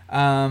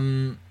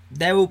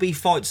 There will be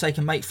fights they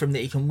can make for him that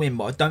he can win,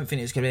 but I don't think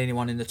it's going to be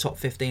anyone in the top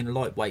 15 of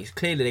lightweights.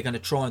 Clearly they're going to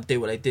try and do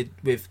what they did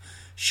with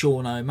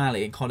Sean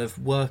O'Malley and kind of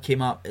work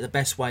him up the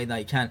best way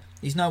they can.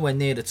 He's nowhere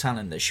near the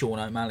talent that Sean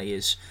O'Malley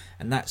is,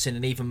 and that's in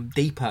an even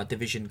deeper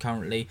division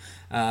currently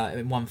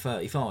in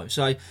 135.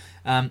 So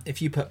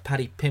if you put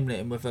Paddy Pimblett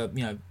in with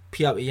a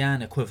Piotr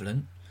Jan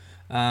equivalent,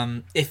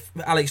 if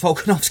Alex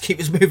Volkanovski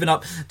was moving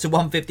up to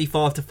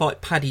 155 to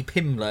fight Paddy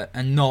Pimblett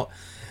and not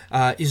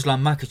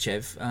Islam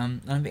Makhachev, I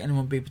don't think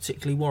anyone would be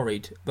particularly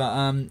worried. But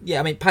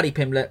Paddy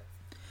Pimblett,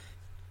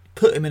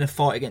 put him in a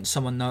fight against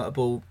someone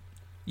notable.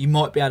 You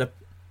might be able to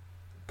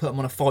put him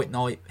on a fight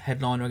night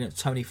headliner against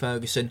Tony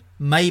Ferguson.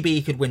 Maybe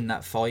he could win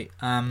that fight.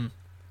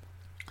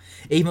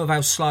 Even with how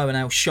slow and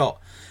how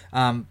shot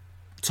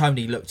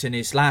Tony looked in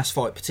his last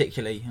fight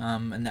particularly,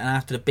 and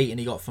after the beating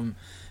he got from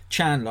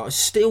Chandler, I'm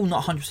still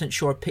not 100%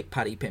 sure I'd pick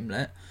Paddy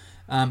Pimblett,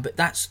 but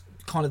that's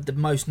kind of the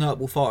most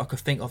notable fight I could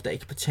think of that he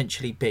could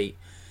potentially beat.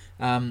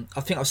 I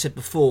think I said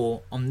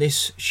before on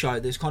this show,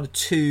 there's kind of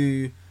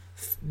two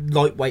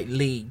lightweight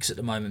leagues at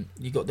the moment.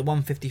 You've got the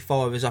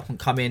 155ers up and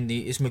coming,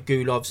 the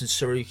Ismagulovs and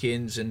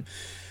Sarukians and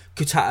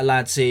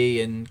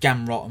Kutateladze and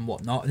Gamrot and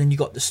whatnot, and then you've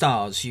got the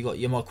stars. You've got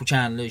your Michael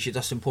Chandlers, your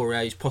Dustin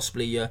Poiriers,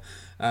 possibly your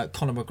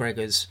Conor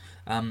McGregors,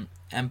 and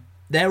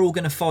they're all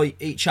going to fight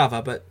each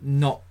other, but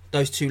not.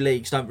 Those two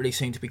leagues don't really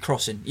seem to be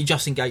crossing. Your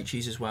Justin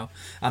Gaethjes as well.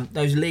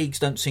 Those leagues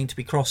don't seem to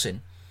be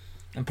crossing.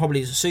 And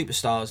probably as a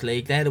Superstars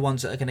league, they're the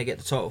ones that are going to get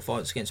the title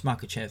fights against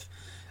Makhachev.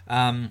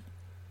 And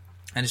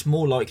it's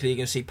more likely you're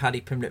going to see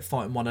Paddy Pimblett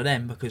fighting one of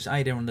them, because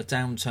A, they're on the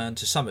downturn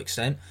to some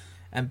extent,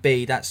 and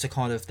B, that's the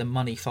kind of the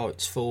money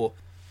fights for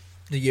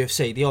the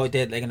UFC. The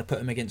idea that they're going to put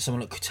him against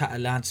someone like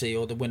Kutateladze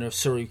or the winner of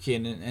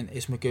Sarukian and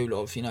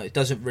Ismagulov, it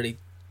doesn't really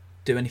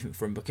do anything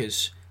for him,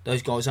 because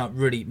those guys aren't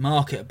really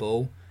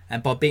marketable.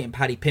 And by beating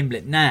Paddy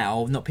Pimblett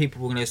now, not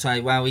people are going to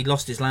say, well, he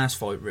lost his last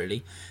fight,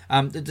 really.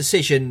 The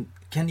decision,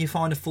 can you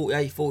find a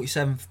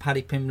 48-47 for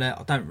Paddy Pimblett?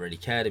 I don't really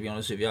care, to be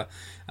honest with you.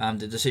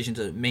 The decision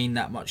doesn't mean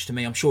that much to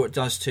me. I'm sure it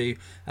does to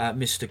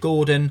Mr.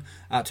 Gordon.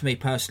 To me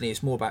personally,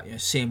 it's more about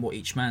seeing what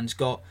each man's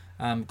got.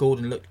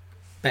 Gordon looked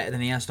better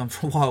than he has done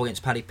for a while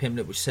against Paddy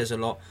Pimblett, which says a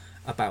lot.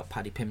 about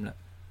Paddy Pimblett.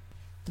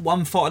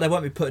 One fighter they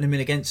won't be putting him in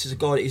against is a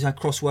guy that he's had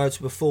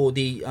crosswords before,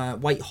 the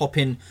weight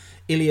hopping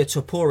Ilia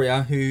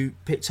Topuria, who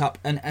picked up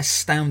an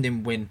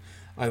astounding win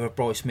over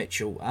Bryce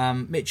Mitchell.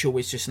 Mitchell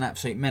was just an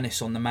absolute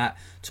menace on the mat.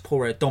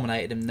 Topuria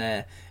dominated him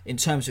there. In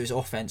terms of his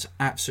offense,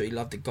 absolutely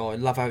love the guy.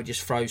 Love how he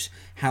just throws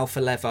hell for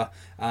leather,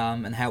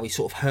 and how he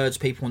sort of herds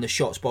people on the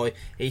shots by.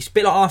 He's a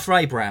bit like Arthur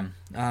Abraham.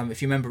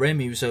 If you remember him,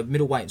 he was a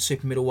middleweight and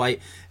super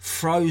middleweight.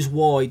 Throws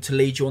wide to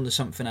lead you onto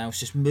something else.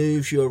 Just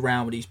moves you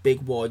around with these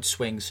big wide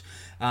swings.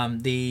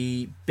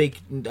 The big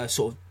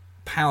sort of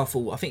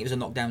powerful, I think it was a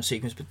knockdown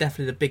sequence, but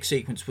definitely the big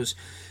sequence was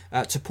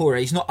Topuria.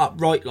 He's not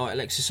upright like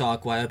Alexis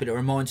Arguello, but it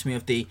reminds me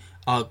of the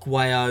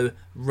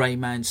Arguello-Ray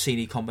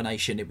Mancini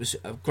combination. It was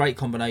a great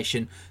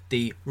combination.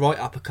 The right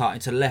uppercut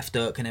into the left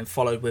hook and then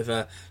followed with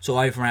a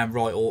sort of overhand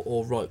right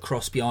or right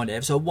cross behind it. It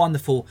was a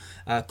wonderful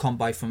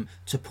combo from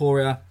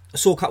Topuria. I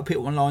saw a couple of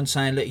people online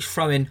saying that he's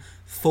throwing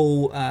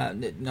full,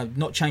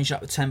 not changing up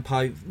the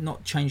tempo,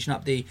 not changing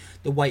up the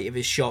weight of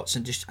his shots,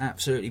 and just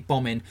absolutely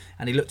bombing,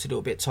 and he looked a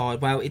little bit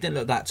tired. Well, he didn't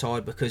look that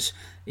tired because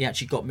he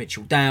actually got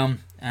Mitchell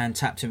down and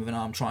tapped him with an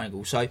arm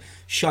triangle. So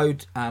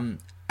showed and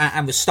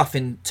was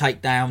stuffing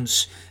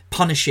takedowns,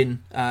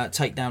 punishing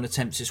takedown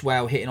attempts as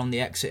well, hitting on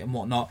the exit and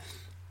whatnot.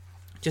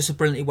 Just a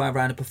brilliantly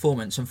well-rounded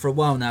performance, and for a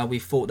while now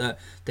we've thought that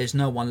there's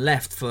no one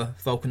left for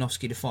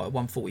Volkanovski to fight at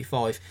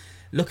 145.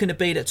 Looking to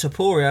be that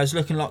Topuria is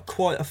looking like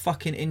quite a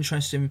fucking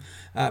interesting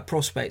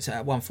prospect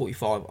at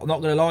 145. I'm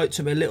not going to lie, it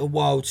took me a little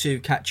while to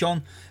catch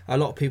on. A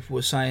lot of people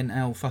were saying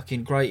how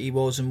fucking great he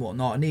was and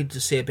whatnot. I needed to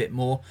see a bit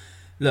more.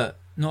 Look,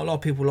 not a lot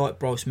of people like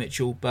Bryce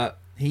Mitchell, but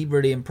he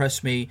really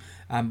impressed me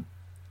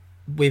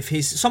with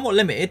his somewhat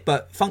limited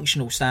but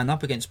functional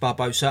stand-up against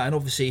Barbosa, and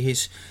obviously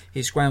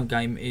his ground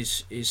game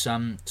is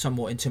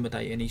somewhat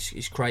intimidating.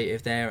 He's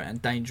creative there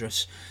and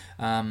dangerous.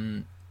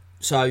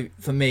 So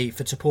for me,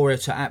 for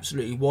Topuria to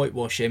absolutely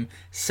whitewash him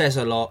says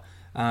a lot.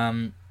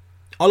 I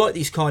like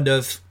these kind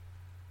of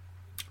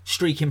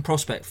streaking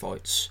prospect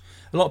fights.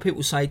 A lot of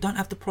people say, don't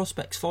have the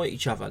prospects fight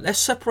each other. Let's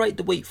separate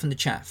the wheat from the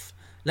chaff.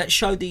 Let's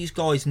show these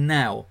guys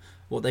now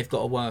what they've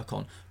got to work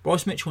on.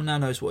 Bryce Mitchell now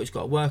knows what he's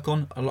got to work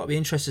on. I'll be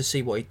interested to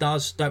see what he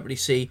does. Don't really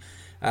see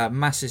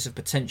masses of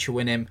potential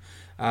in him.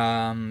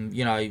 Trying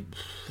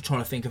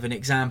to think of an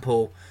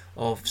example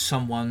of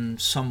someone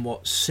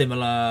somewhat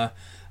similar.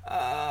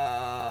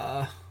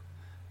 I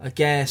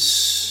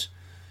guess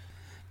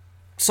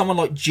someone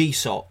like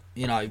G-Sot,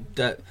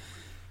 that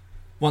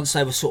once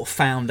they were sort of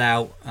found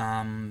out,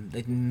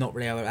 they did not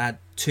really add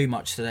too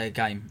much to their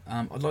game.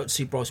 I'd like to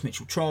see Bryce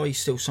Mitchell try. He's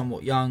still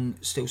somewhat young,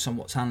 still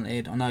somewhat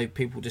talented. I know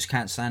people just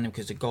can't stand him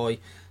because the guy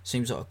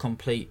seems like a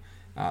complete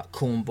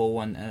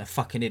cornball and a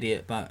fucking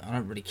idiot, but I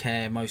don't really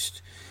care.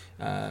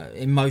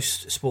 In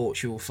most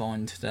sports you will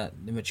find that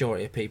the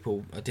majority of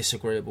people are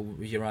disagreeable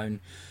with your own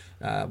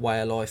way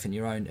of life and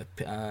your own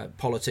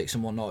politics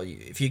and whatnot.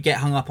 If you get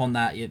hung up on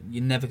that,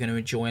 you're never going to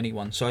enjoy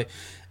anyone. So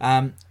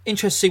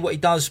interested to see what he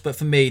does, but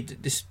for me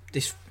this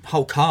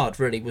whole card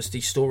really was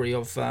the story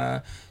of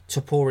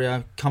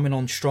Topuria coming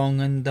on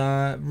strong and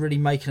really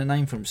making a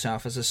name for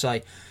himself. As I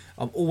say,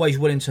 I'm always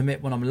willing to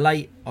admit when I'm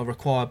late. I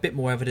require a bit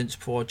more evidence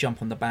before I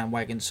jump on the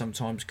bandwagon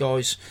sometimes,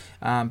 guys.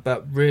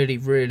 But really,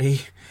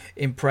 really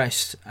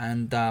impressed,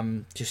 and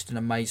just an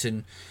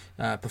amazing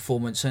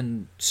performance,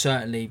 and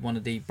certainly one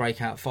of the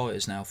breakout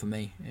fighters now for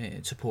me.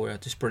 Topuria,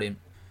 just brilliant.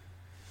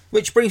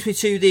 Which brings me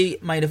to the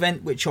main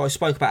event, which I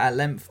spoke about at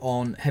length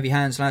on Heavy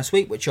Hands last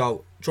week, which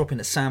I'll drop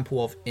in a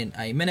sample of in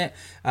a minute.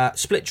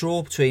 Split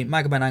draw between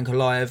Magomed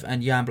Ankalaev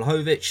and Jan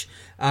Blachowicz.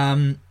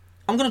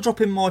 I'm going to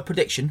drop in my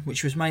prediction,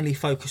 which was mainly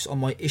focused on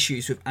my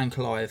issues with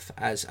Ankalaev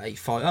as a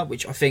fighter,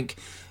 which I think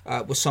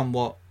was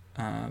somewhat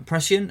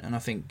prescient, and I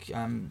think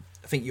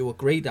you'll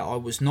agree that I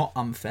was not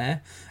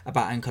unfair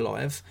about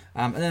Ankalaev.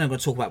 And then I'm going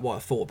to talk about what I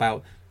thought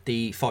about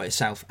the fight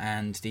itself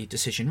and the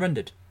decision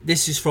rendered.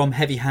 This is from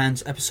Heavy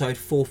Hands episode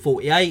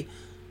 448,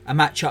 a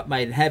matchup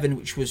made in heaven,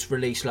 which was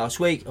released last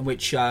week, in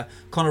which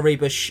Conor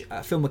Rebush,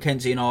 Phil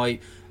McKenzie and I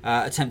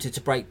attempted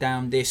to break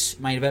down this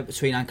main event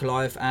between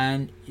Ankalaev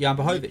and Jan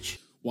Blachowicz.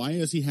 Why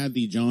has he had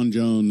the John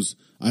Jones,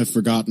 I've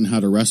forgotten how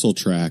to wrestle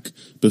track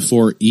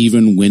before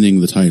even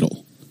winning the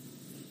title?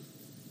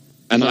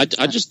 And I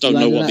just don't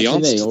know what the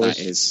answer to that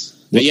is.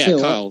 But yeah, Phil,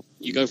 Kyle,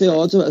 you go for it. I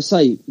was about to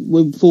say,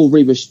 before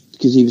Rebush,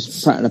 because he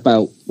was prattling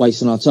about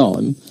wasting our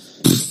time,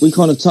 we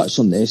kind of touched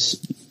on this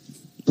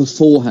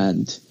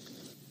beforehand,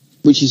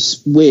 which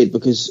is weird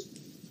because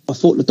I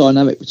thought the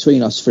dynamic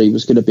between us three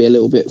was going to be a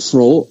little bit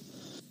fraught,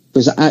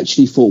 because I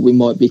actually thought we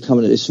might be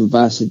coming at this from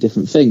vastly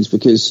different things,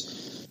 because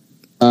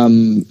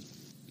well,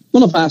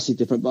 not vastly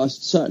different, but I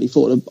certainly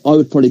thought that I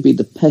would probably be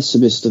the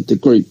pessimist of the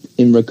group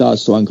in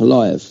regards to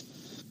Ankalaev.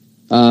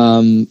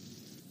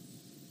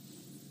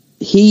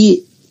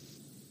 He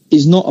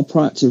is not a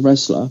proactive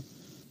wrestler,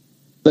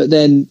 but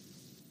then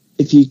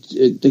if you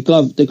the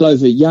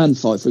Glover Jan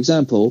fight, for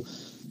example,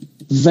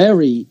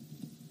 Glover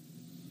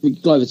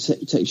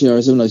Teixeira,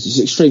 as everyone knows, is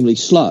extremely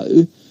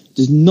slow.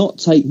 Does not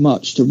take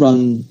much to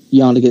run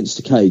Jan against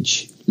the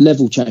cage,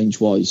 level change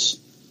wise.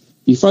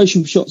 You throw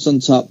some shots on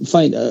top,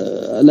 feint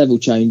a level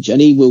change, and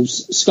he will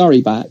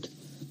scurry back.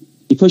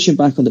 You push him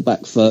back on the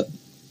back foot.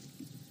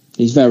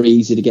 He's very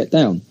easy to get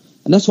down.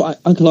 And that's why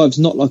Uncle Ive's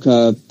not like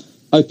a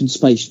open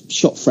space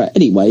shot threat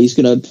anyway. He's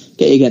going to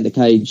get you against the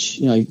cage,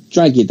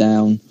 drag you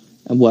down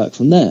and work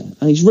from there.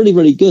 And he's really,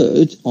 really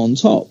good on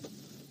top.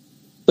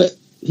 But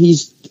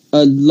he's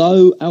a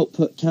low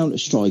output counter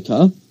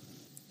striker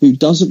who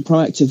doesn't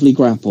proactively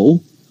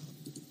grapple.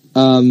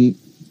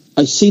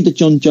 I see the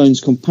John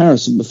Jones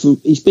comparison, but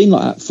he's been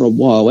like that for a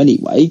while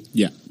anyway.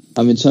 Yeah.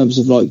 In terms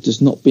of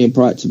just not being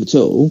proactive at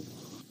all.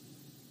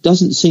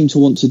 Doesn't seem to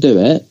want to do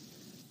it.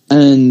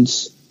 And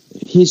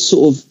his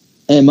sort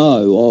of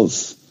MO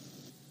of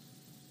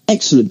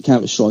excellent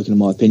counter striking, in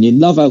my opinion.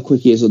 Love how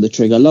quick he is on the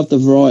trigger. Love the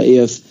variety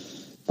of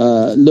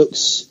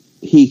looks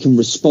he can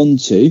respond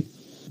to.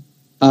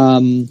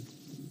 And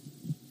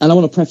I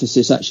want to preface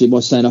this actually by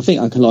saying I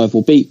think Uncle Ive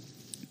will beat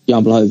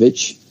Jan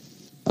Blachowicz,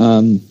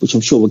 which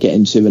I'm sure we'll get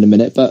into in a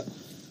minute. But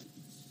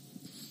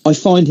I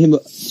find him,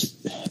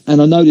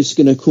 and I know this is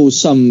going to cause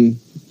some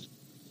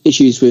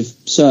issues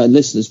with certain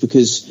listeners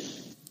because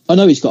I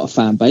know he's got a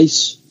fan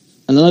base,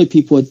 and I know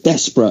people are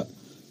desperate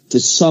for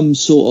some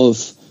sort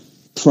of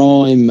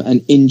prime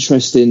and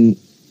interesting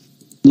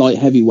light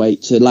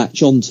heavyweight to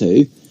latch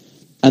onto,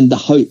 and the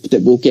hope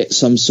that we'll get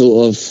some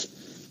sort of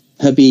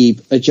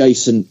Habib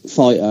adjacent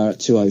fighter at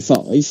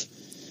 205.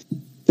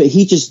 But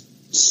he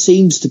just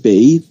seems to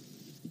be,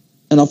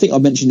 and I think I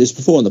mentioned this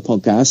before on the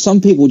podcast,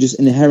 some people are just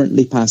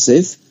inherently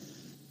passive,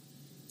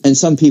 and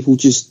some people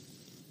just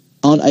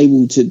aren't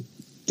able to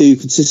do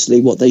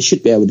consistently what they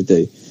should be able to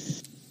do.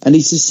 And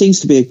he just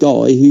seems to be a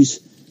guy who's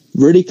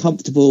really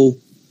comfortable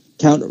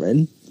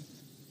countering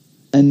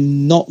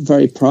and not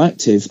very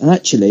proactive. And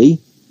actually,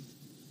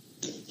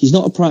 he's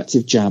not a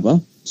proactive jabber.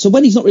 So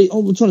when he's not really,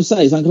 all I'm trying to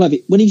say is, Uncle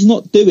Ivy, when he's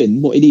not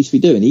doing what he needs to be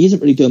doing, he isn't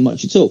really doing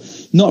much at all.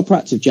 Not a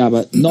proactive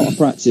jabber, not a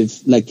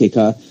proactive leg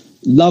kicker.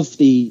 Love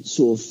the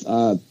sort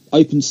of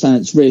open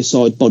stance rear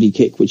side body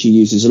kick, which he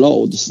uses a lot,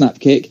 or the snap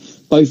kick.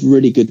 Both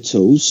really good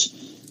tools.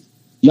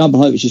 Jan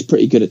Blachowicz is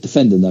pretty good at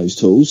defending those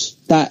tools.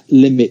 That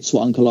limits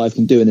what Uncle Ive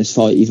can do in this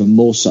fight even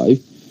more so.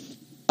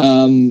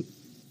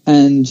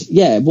 And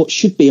yeah, what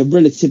should be a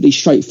relatively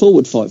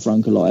straightforward fight for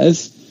Uncle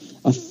Ive,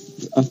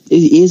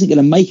 he isn't going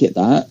to make it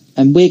that,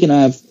 and we're going to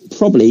have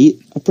probably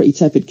a pretty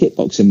tepid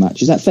kickboxing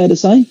match. Is that fair to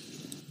say?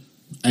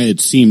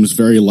 It seems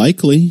very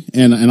likely,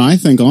 and I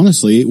think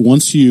honestly,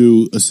 once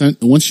you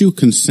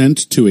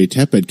consent to a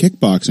tepid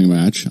kickboxing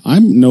match,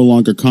 I'm no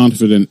longer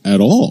confident at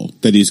all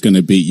that he's going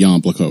to beat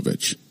Jan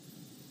Blachowicz.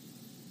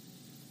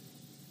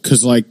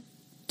 Because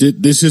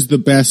this is the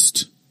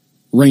best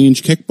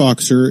range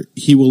kickboxer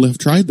he will have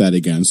tried that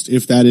against,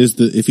 if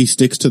he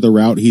sticks to the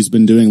route he's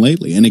been doing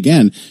lately. And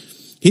again,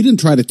 he didn't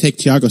try to take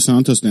Thiago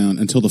Santos down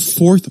until the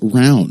 4th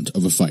round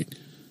of a fight.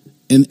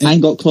 And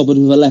got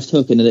clobbered with a left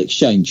hook in an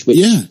exchange, which,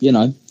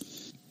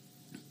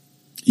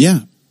 Yeah.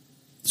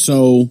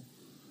 So,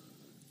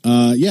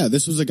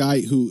 this was a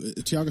guy who,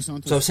 Thiago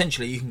Santos... So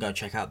essentially, you can go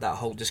check out that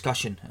whole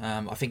discussion.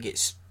 I think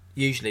it's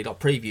usually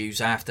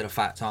previews after the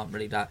fact aren't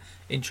really that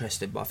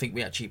interesting, but I think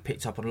we actually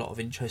picked up on a lot of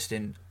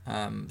interesting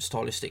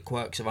stylistic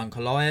quirks of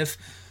Uncle Ive,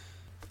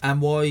 and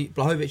why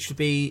Blachowicz would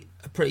be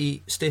a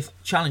pretty stiff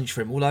challenge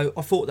for him. Although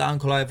I thought that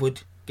Uncle Ive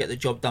would get the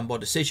job done by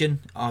decision.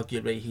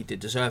 Arguably, he did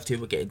deserve to.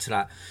 We'll get into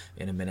that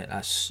in a minute.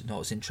 That's not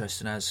as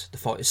interesting as the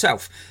fight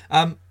itself.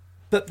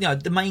 But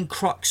the main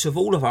crux of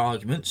all of our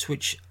arguments,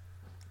 which,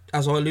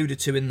 as I alluded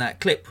to in that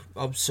clip,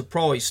 I was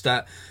surprised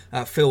that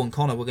Phil and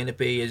Connor were going to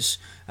be as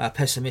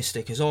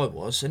pessimistic as I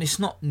was. And it's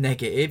not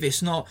negative.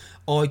 It's not,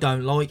 I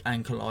don't like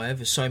Uncle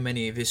Ive, as so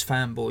many of his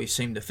fanboys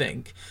seem to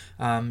think.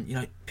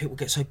 People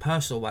get so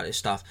personal about this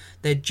stuff.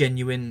 They're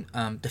genuine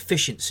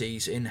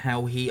deficiencies in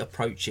how he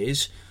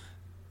approaches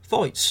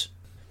fights.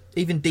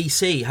 Even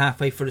DC,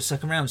 halfway through the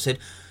second round, said,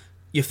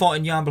 "You're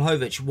fighting Jan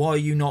Blachowicz, why are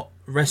you not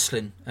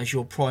wrestling as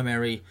your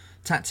primary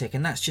tactic?"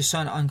 And that's just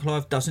something that Uncle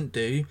Ive doesn't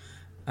do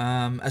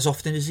as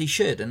often as he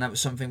should, and that was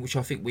something which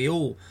I think we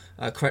all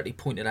correctly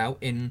pointed out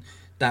in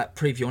that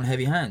preview on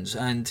Heavy Hands.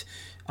 And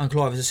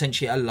Uncle Ive is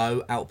essentially a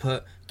low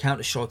output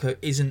counter striker,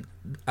 isn't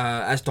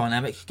as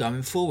dynamic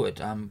going forward.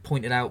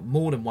 Pointed out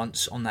more than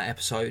once on that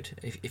episode,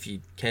 if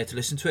you care to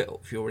listen to it, or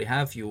if you already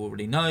have, you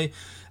already know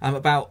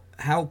about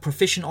how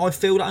proficient I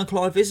feel that Uncle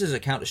Ive is as a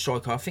counter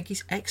striker. I think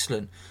he's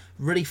excellent,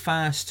 really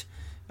fast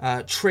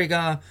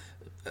trigger,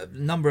 a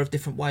number of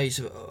different ways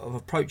of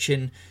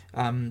approaching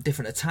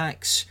different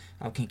attacks.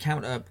 Can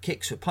counter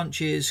kicks with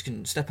punches,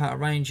 can step out of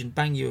range and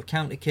bang you with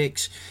counter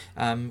kicks,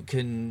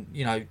 can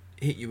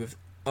hit you with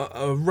an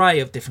array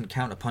of different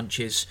counter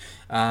punches,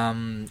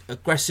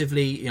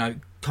 aggressively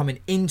coming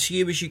into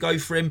you as you go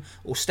for him,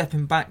 or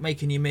stepping back,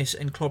 making you miss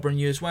and clobbering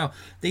you as well.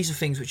 These are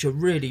things which are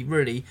really,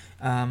 really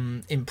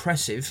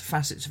impressive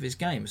facets of his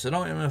game. So I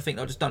don't think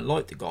I just don't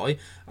like the guy.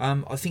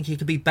 I think he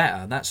could be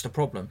better. That's the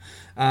problem.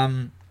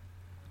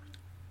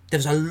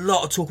 There's a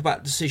lot of talk about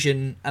the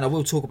decision, and I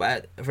will talk about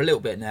it for a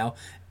little bit now,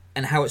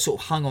 and how it sort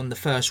of hung on the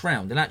first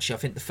round. And actually, I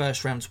think the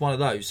first round's one of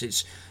those.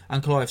 It's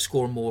Uncle Ive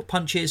scoring more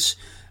punches,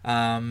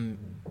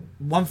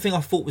 one thing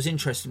I thought was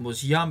interesting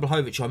was Jan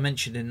Blachowicz, I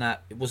mentioned in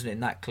that, it wasn't in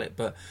that clip,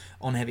 but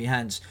on heavy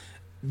hands,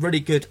 really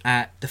good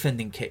at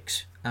defending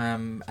kicks.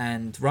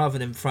 And rather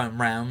than throwing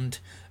round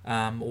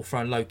or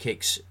throwing low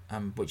kicks,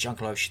 which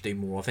Ankalaev should do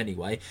more of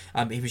anyway,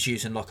 he was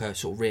using like a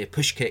sort of rear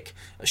push kick,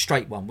 a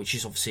straight one, which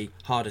is obviously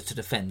harder to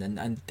defend,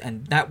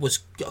 and that was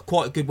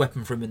quite a good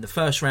weapon for him in the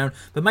first round,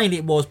 but mainly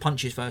it was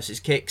punches versus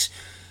kicks.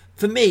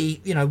 For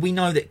me, we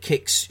know that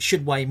kicks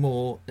should weigh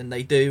more than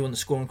they do on the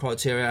scoring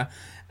criteria,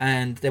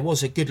 and there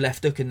was a good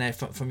left hook in there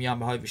from Jan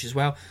Blachowicz as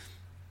well.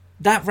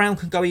 That round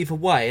can go either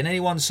way, and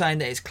anyone saying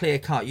that it's clear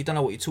cut, you don't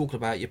know what you're talking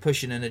about. You're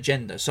pushing an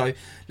agenda. So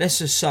let's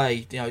just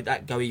say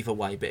that go either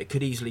way, but it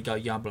could easily go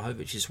Jan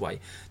Blachowicz's way.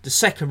 The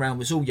second round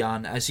was all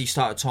Jan as he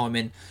started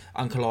timing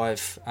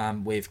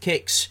Ankalaev with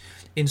kicks,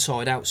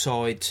 inside,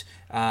 outside,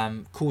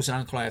 causing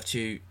Ankalaev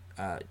to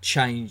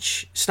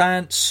change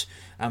stance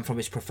from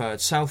his preferred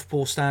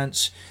southpaw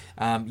stance.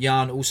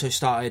 Jan also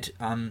started.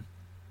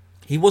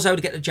 He was able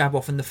to get the jab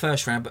off in the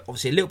first round, but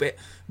obviously a little bit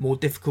more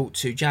difficult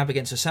to jab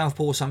against a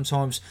southpaw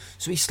sometimes.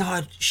 So he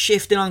started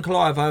shifting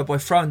Ankalaev over by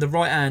throwing the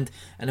right hand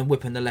and then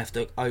whipping the left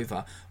hook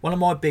over. One of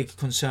my big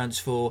concerns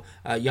for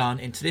Jan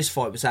into this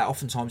fight was that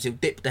oftentimes he'll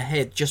dip the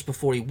head just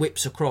before he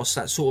whips across,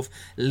 that sort of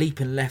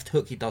leaping left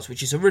hook he does,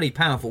 which is a really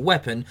powerful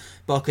weapon,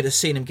 but I could have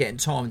seen him getting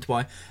timed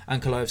by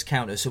Ankalaev's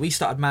counter. So he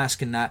started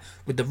masking that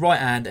with the right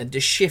hand and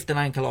just shifting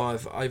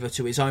Ankalaev over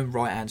to his own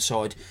right hand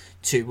side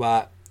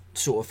to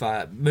sort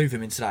of move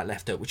him into that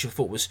left hook, which I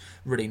thought was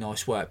really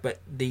nice work. But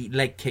the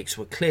leg kicks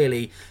were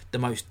clearly the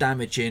most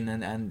damaging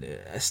and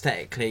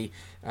aesthetically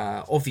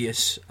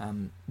obvious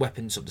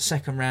weapons of the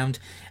second round.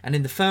 And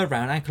in the third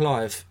round,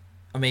 Ankalaev,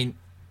 I mean,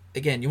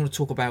 again, you want to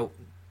talk about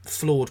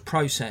flawed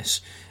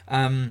process.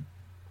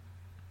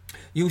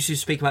 You also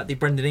speak about the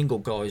Brendan Ingle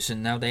guys,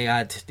 and now they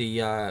add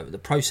the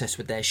process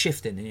with their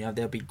shifting, and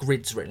there'll be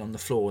grids written on the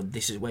floor, and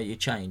this is where you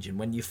change, and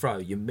when you throw,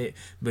 you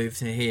move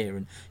to here,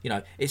 and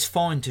it's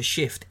fine to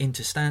shift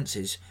into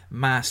stances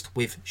masked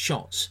with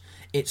shots.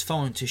 It's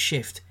fine to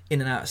shift in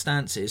and out of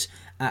stances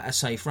at a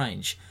safe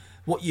range.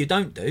 What you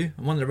don't do,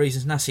 and one of the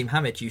reasons Nassim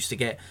Hamed used to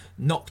get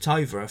knocked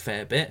over a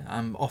fair bit,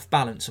 off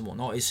balance and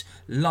whatnot, is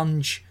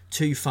lunge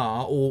too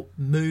far or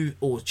move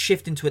or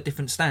shift into a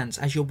different stance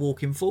as you're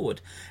walking forward.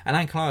 And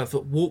Ankalaev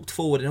walked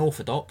forward in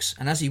orthodox,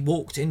 and as he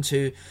walked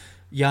into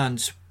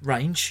Jan's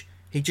range,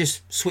 he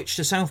just switched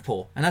to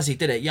southpaw. And as he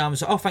did it, Jan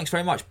was like, oh, thanks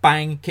very much,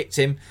 bang, kicked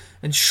him,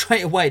 and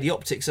straight away the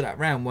optics of that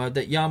round were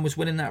that Jan was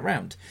winning that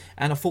round.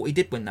 And I thought he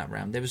did win that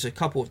round. There was a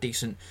couple of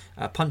decent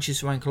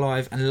punches from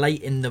Ankalaev, and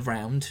late in the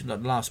round,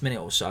 like the last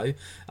minute or so,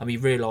 he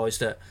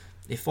realised that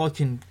if I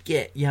can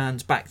get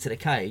Jan's back to the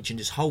cage and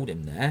just hold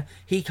him there,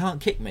 he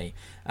can't kick me.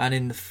 And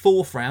in the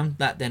fourth round,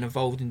 that then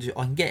evolved into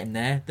I can get him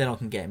there, then I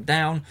can get him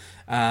down.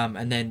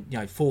 And then,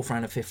 fourth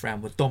round and fifth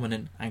round were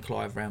dominant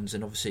Ankalaev rounds,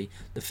 and obviously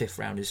the fifth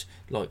round is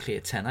likely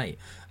a 10-8.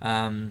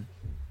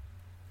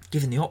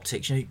 Given the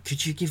optics,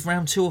 could you give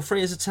round 2 or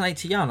 3 as a 10-8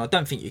 to Jan? I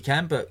don't think you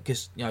can, but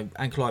because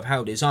Ankalaev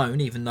held his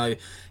own, even though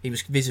he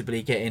was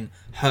visibly getting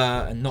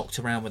hurt and knocked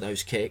around with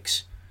those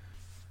kicks.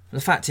 The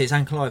fact is,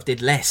 Ankalaev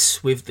did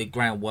less with the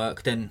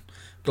groundwork than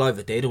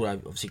Glover did, although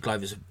obviously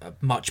Glover's a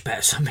much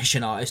better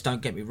submission artist,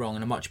 don't get me wrong,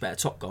 and a much better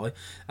top guy.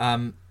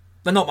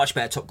 But not much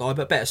better top guy,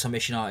 but better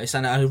submission artist,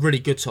 and a really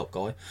good top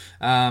guy.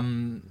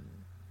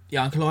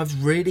 Ankalaev's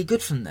really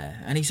good from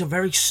there, and he's a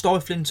very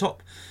stifling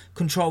top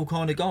control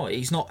kind of guy.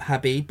 He's not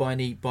Habib by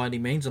any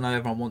means. I know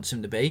everyone wants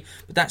him to be,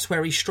 but that's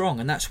where he's strong,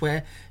 and that's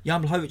where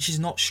Jan Blachowicz is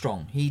not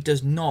strong. He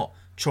does not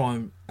try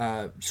and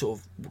sort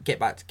of get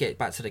back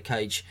to the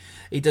cage.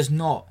 He does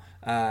not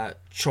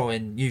try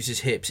and use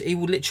his hips. He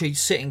will literally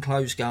sit in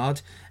close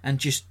guard and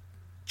just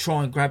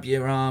try and grab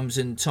your arms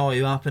and tie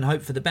you up and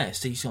hope for the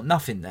best. He's got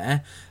nothing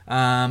there.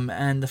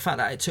 And the fact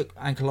that it took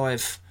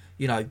Ankalaev,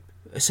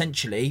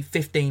 essentially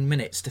 15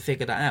 minutes to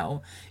figure that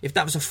out. If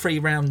that was a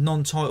 3-round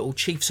non-title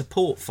chief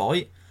support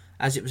fight,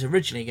 as it was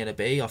originally going to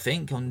be, I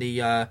think, on the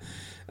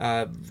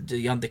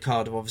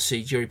undercard of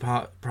obviously Jiri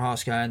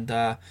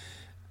Prochazka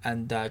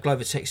and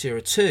Glover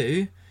Teixeira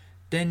 2,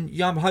 then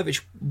Jan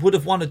Blachowicz would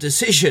have won a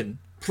decision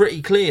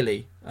pretty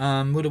clearly.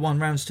 Would have won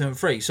rounds 2 and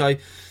 3. So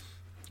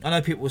I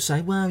know people will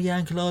say, well,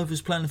 Ankalaev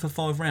was planning for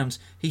 5 rounds.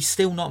 He's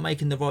still not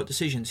making the right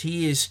decisions.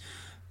 He is,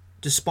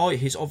 despite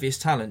his obvious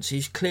talents,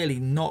 he's clearly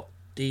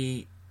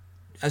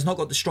has not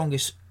got the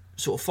strongest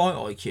sort of fight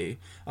IQ.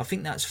 I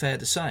think that's fair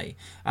to say.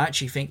 I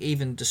actually think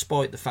even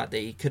despite the fact that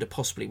he could have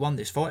possibly won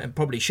this fight, and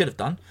probably should have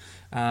done,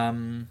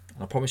 and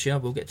I promise you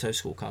we'll get to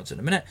those scorecards in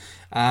a minute.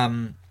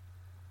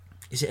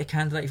 Is it a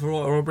candidate for right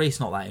or robbery? It's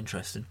not that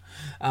interesting.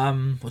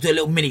 We'll do a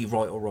little mini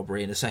right or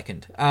robbery in a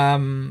second.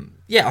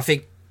 I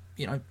think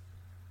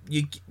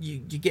you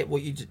get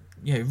what you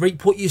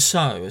reap what you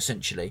sow,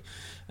 essentially.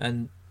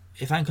 And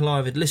if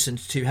Ankalaev had listened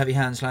to Heavy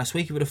Hands last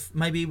week, he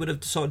would have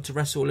decided to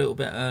wrestle a little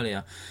bit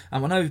earlier.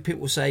 And I know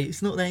people will say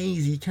it's not that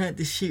easy. You can't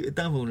just shoot a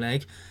double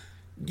leg.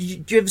 Do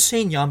you ever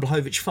seen Jan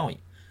Blachowicz fight?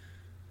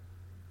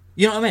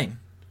 You know what I mean?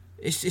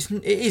 It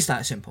is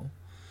that simple.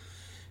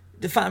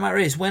 The fact of the matter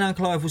is, when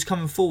Ankalaev was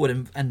coming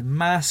forward and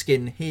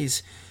masking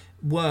his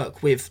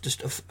work with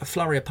just a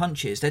flurry of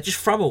punches. They're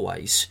just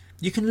throwaways.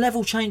 You can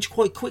level change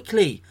quite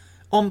quickly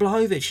on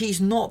Blachowicz. He's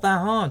not that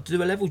hard to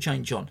do a level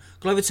change on.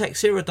 Glover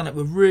Teixeira done it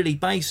with really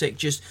basic,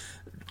 just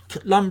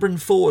lumbering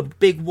forward,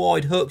 big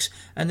wide hooks,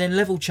 and then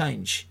level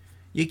change.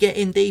 You get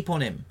in deep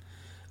on him.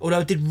 Although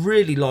I did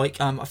really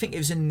like, I think it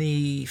was in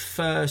the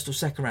first or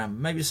second round,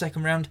 maybe the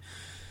second round,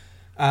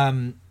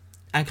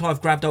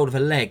 Ankalaev grabbed hold of a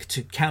leg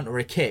to counter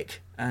a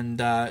kick and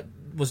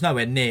was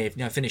nowhere near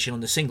finishing on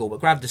the single, but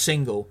grabbed the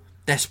single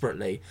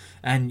desperately,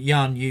 and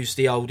Jan used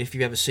the old, if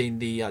you've ever seen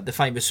the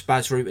famous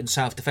Spaz and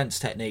self-defense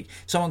technique,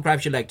 someone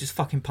grabs your leg, just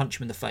fucking punch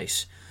him in the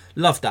face.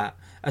 Love that.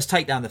 As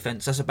takedown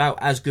defense, that's about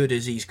as good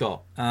as he's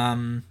got.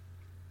 The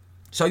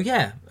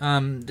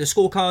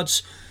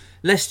scorecards,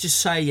 let's just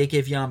say you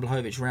give Jan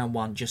Blachowicz round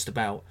 1 just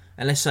about,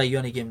 and let's say you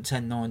only give him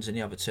 10-9s in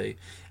the other two,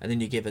 and then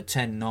you give a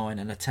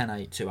 10-9 and a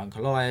 10-8 to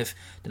Ankalaev,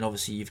 then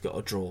obviously you've got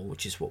a draw,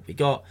 which is what we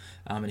got.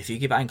 And if you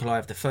give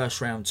Ankalaev the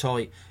first round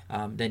tight,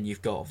 then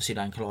you've got obviously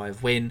the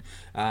Ankalaev win,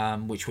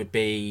 which would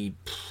be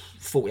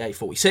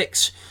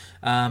 48-46.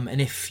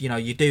 And if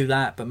you do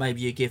that, but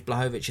maybe you give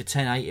Blachowicz a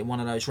 10-8 in one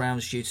of those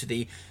rounds due to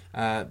the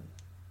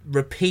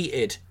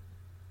repeated,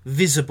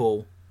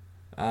 visible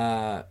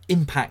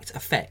impact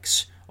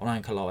effects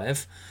on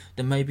Ankalaev,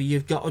 then maybe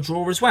you've got a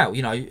draw as well,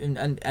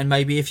 and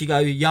maybe if you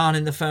go Jan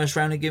in the first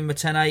round and give him a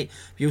 10-8,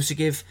 you also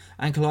give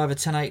Ankalaev a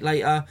 10-8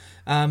 later,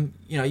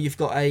 you've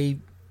got a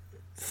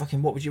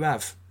fucking, what would you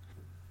have,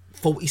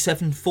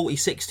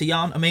 47-46 to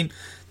Jan. I mean,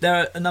 there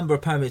are a number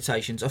of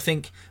permutations. I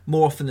think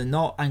more often than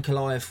not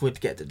Ankalaev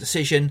would get the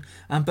decision,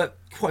 but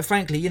quite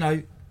frankly,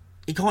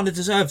 he kind of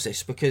deserves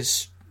this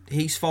because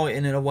he's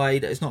fighting in a way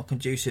that is not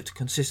conducive to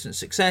consistent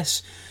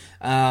success.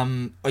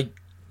 I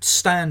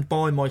stand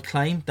by my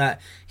claim that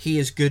he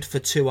is good for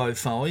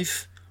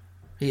 205.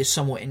 He is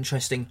somewhat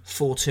interesting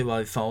for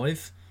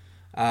 205.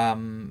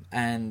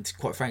 And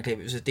quite frankly, if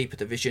it was a deeper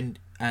division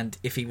and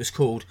if he was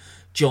called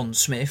John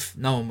Smith,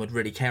 no one would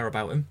really care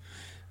about him.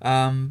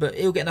 But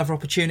he'll get another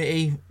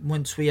opportunity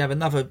once we have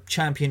another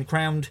champion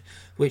crowned,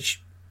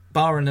 which,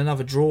 barring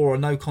another draw or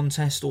no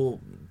contest or,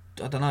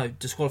 I don't know,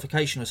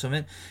 disqualification or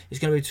something, is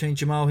going to be between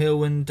Jamal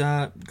Hill and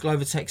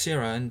Glover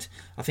Teixeira, and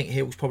I think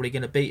Hill's probably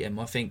going to beat him.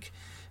 I think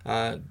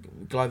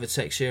Glover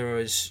Teixeira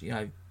is,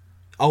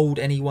 old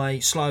anyway,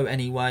 slow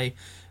anyway,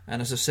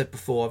 and as I said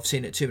before, I've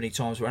seen it too many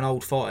times where an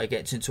old fighter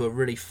gets into a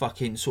really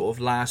fucking sort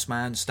of last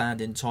man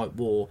standing type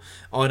war.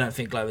 I don't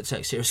think Glover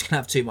Teixeira is going to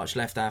have too much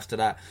left after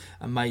that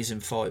amazing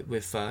fight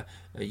with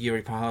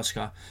Yuri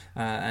Prohaska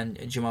and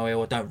Jamal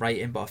Hill. I don't rate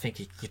him, but I think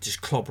he could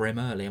just clobber him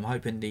early. I'm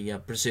hoping the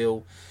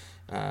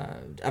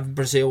having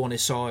Brazil on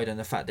his side and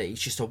the fact that he's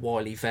just a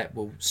wily vet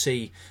will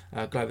see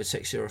Glover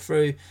Teixeira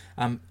through.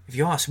 If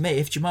you ask me,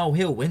 if Jamal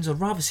Hill wins,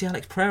 I'd rather see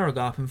Alex Pereira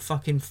go up and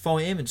fucking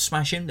fight him and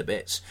smash him to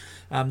bits.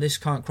 This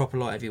current crop of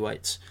light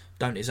heavyweights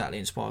don't exactly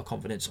inspire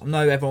confidence. I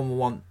know everyone will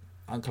want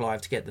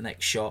Ankalaev to get the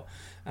next shot,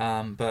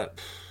 but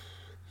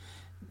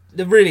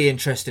the really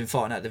interesting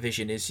fight in that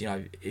division is,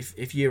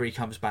 if Yuri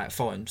comes back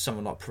fighting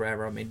someone like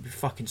Pereira, I mean, it'd be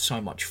fucking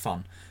so much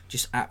fun.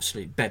 Just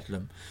absolute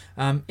bedlam.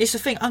 It's the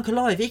thing,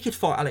 Ankalaev, he could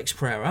fight Alex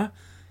Pereira,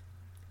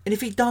 and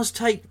if he does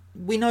take,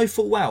 we know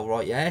full well,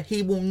 right, yeah,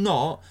 he will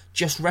not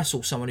just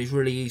wrestle someone who's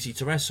really easy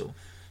to wrestle.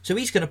 So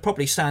he's going to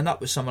probably stand up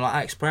with someone like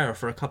Alex Pereira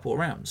for a couple of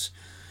rounds.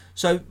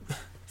 So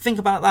think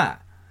about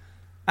that.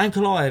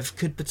 Ankalaev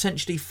could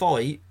potentially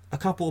fight a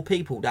couple of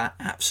people that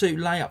are absolute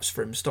layups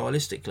for him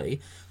stylistically.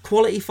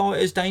 Quality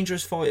fighters,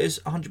 dangerous fighters,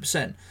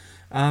 100%.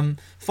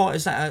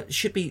 Fighters that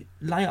should be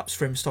layups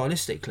for him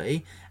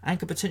stylistically and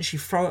could potentially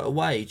throw it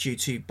away due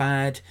to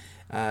bad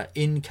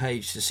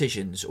in-cage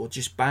decisions or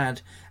just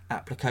bad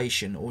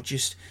application or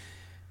just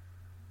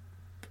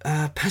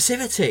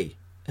passivity,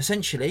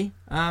 essentially.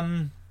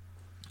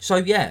 So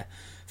yeah,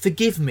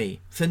 forgive me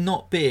for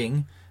not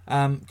being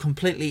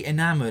completely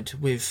enamoured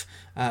with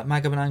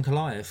Magomed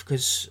Ankalaev,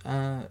 because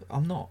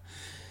I'm not.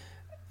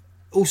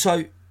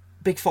 Also,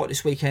 big fight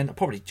this weekend,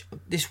 probably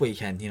this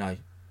weekend,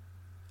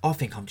 I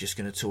think I'm just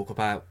going to talk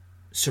about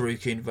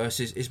Sarukian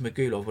versus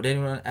Ismagulov. Would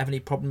anyone have any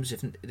problems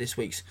if this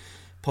week's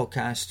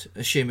podcast,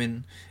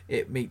 assuming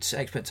it meets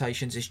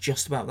expectations, is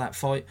just about that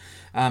fight?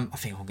 I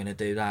think I'm going to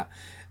do that.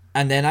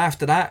 And then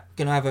after that,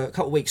 going to have a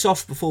couple of weeks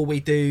off before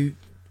we do.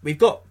 We've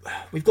got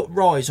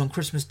Rise on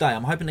Christmas Day.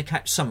 I'm hoping to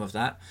catch some of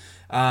that.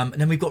 And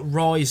then we've got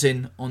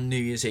Rising on New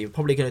Year's Eve. We're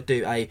probably going to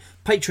do a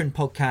Patreon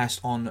podcast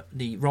on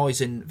the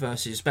Rising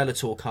versus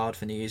Bellator card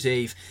for New Year's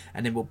Eve.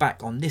 And then we're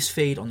back on this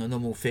feed, on the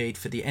normal feed,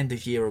 for the end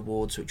of year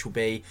awards, which will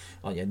be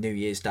on New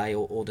Year's Day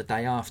or the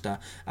day after.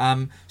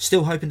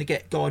 Still hoping to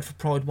get Guide for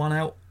Pride 1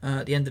 out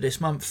at the end of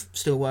this month.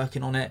 Still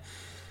working on it.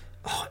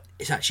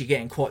 It's actually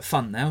getting quite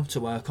fun now to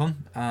work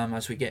on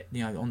as we get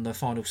on the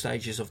final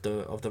stages of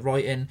the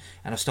writing,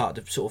 and I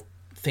started to sort of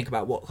think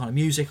about what kind of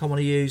music I want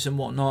to use and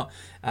whatnot.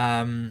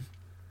 I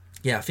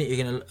think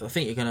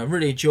you're gonna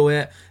really enjoy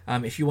it.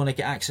 If you want to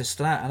get access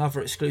to that and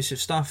other exclusive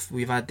stuff,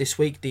 we've had this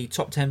week the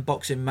top 10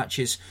 boxing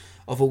matches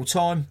of all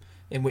time,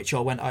 in which I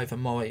went over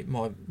my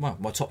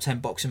top 10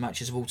 boxing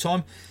matches of all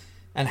time.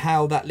 and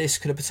how that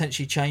list could have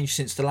potentially changed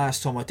since the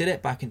last time I did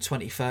it back in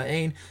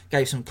 2013.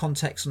 Gave some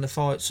context on the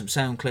fights, some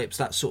sound clips,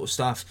 that sort of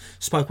stuff.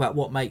 Spoke about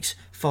what makes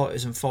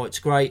fighters and fights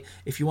great.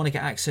 If you want to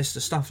get access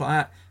to stuff like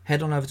that,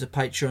 head on over to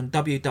Patreon,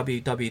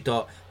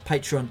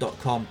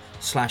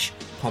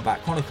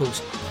 www.patreon.com/Combat Chronicles.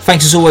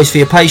 Thanks as always for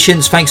your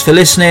patience. Thanks for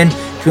listening.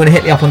 If you want to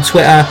hit me up on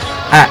Twitter,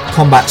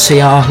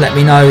 @CombatCR, let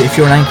me know. If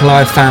you're an Anchor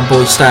Live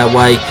fanboy, stay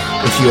away.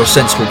 If you're a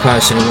sensible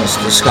person who wants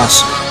to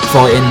discuss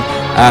fighting,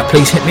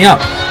 please hit me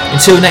up.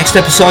 Until next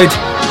episode,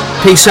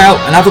 peace out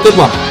and have a good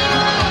one.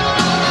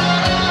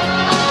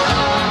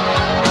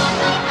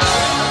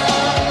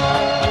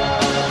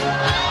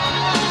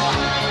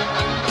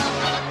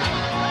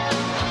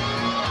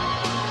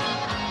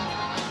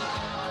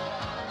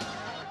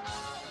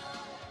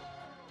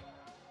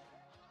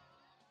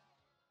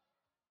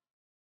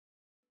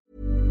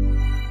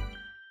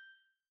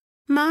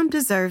 Mom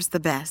deserves the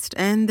best,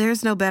 and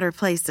there's no better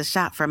place to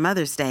shop for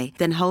Mother's Day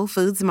than Whole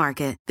Foods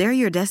Market. They're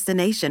your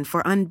destination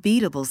for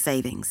unbeatable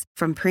savings,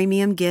 from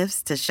premium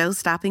gifts to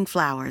show-stopping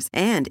flowers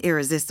and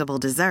irresistible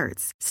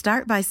desserts.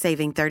 Start by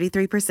saving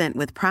 33%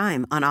 with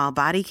Prime on all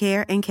body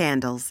care and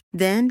candles.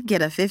 Then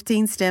get a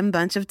 15-stem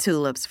bunch of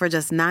tulips for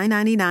just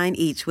 $9.99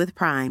 each with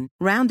Prime.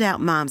 Round out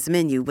Mom's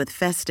menu with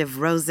festive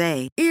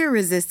rosé,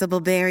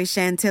 irresistible berry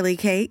chantilly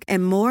cake,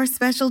 and more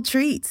special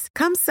treats.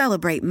 Come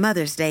celebrate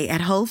Mother's Day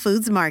at Whole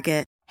Foods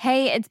Market.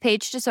 Hey, it's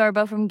Paige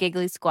DeSorbo from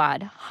Giggly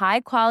Squad.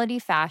 High quality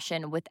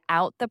fashion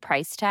without the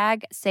price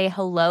tag. Say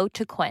hello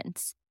to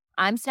Quince.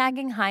 I'm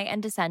snagging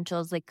high-end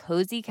essentials like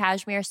cozy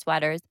cashmere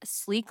sweaters,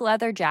 sleek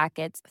leather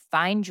jackets,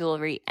 fine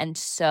jewelry, and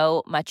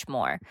so much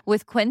more.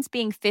 With Quince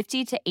being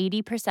 50 to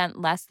 80%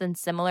 less than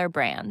similar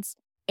brands.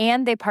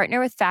 And they partner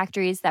with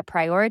factories that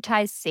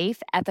prioritize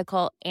safe,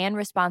 ethical, and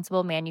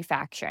responsible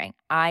manufacturing.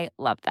 I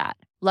love that.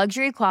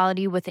 Luxury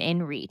quality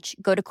within reach.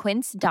 Go to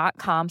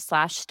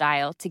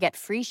quince.com/style to get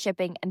free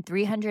shipping and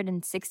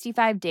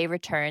 365-day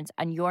returns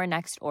on your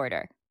next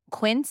order.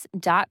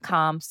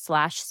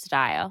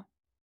 Quince.com/style.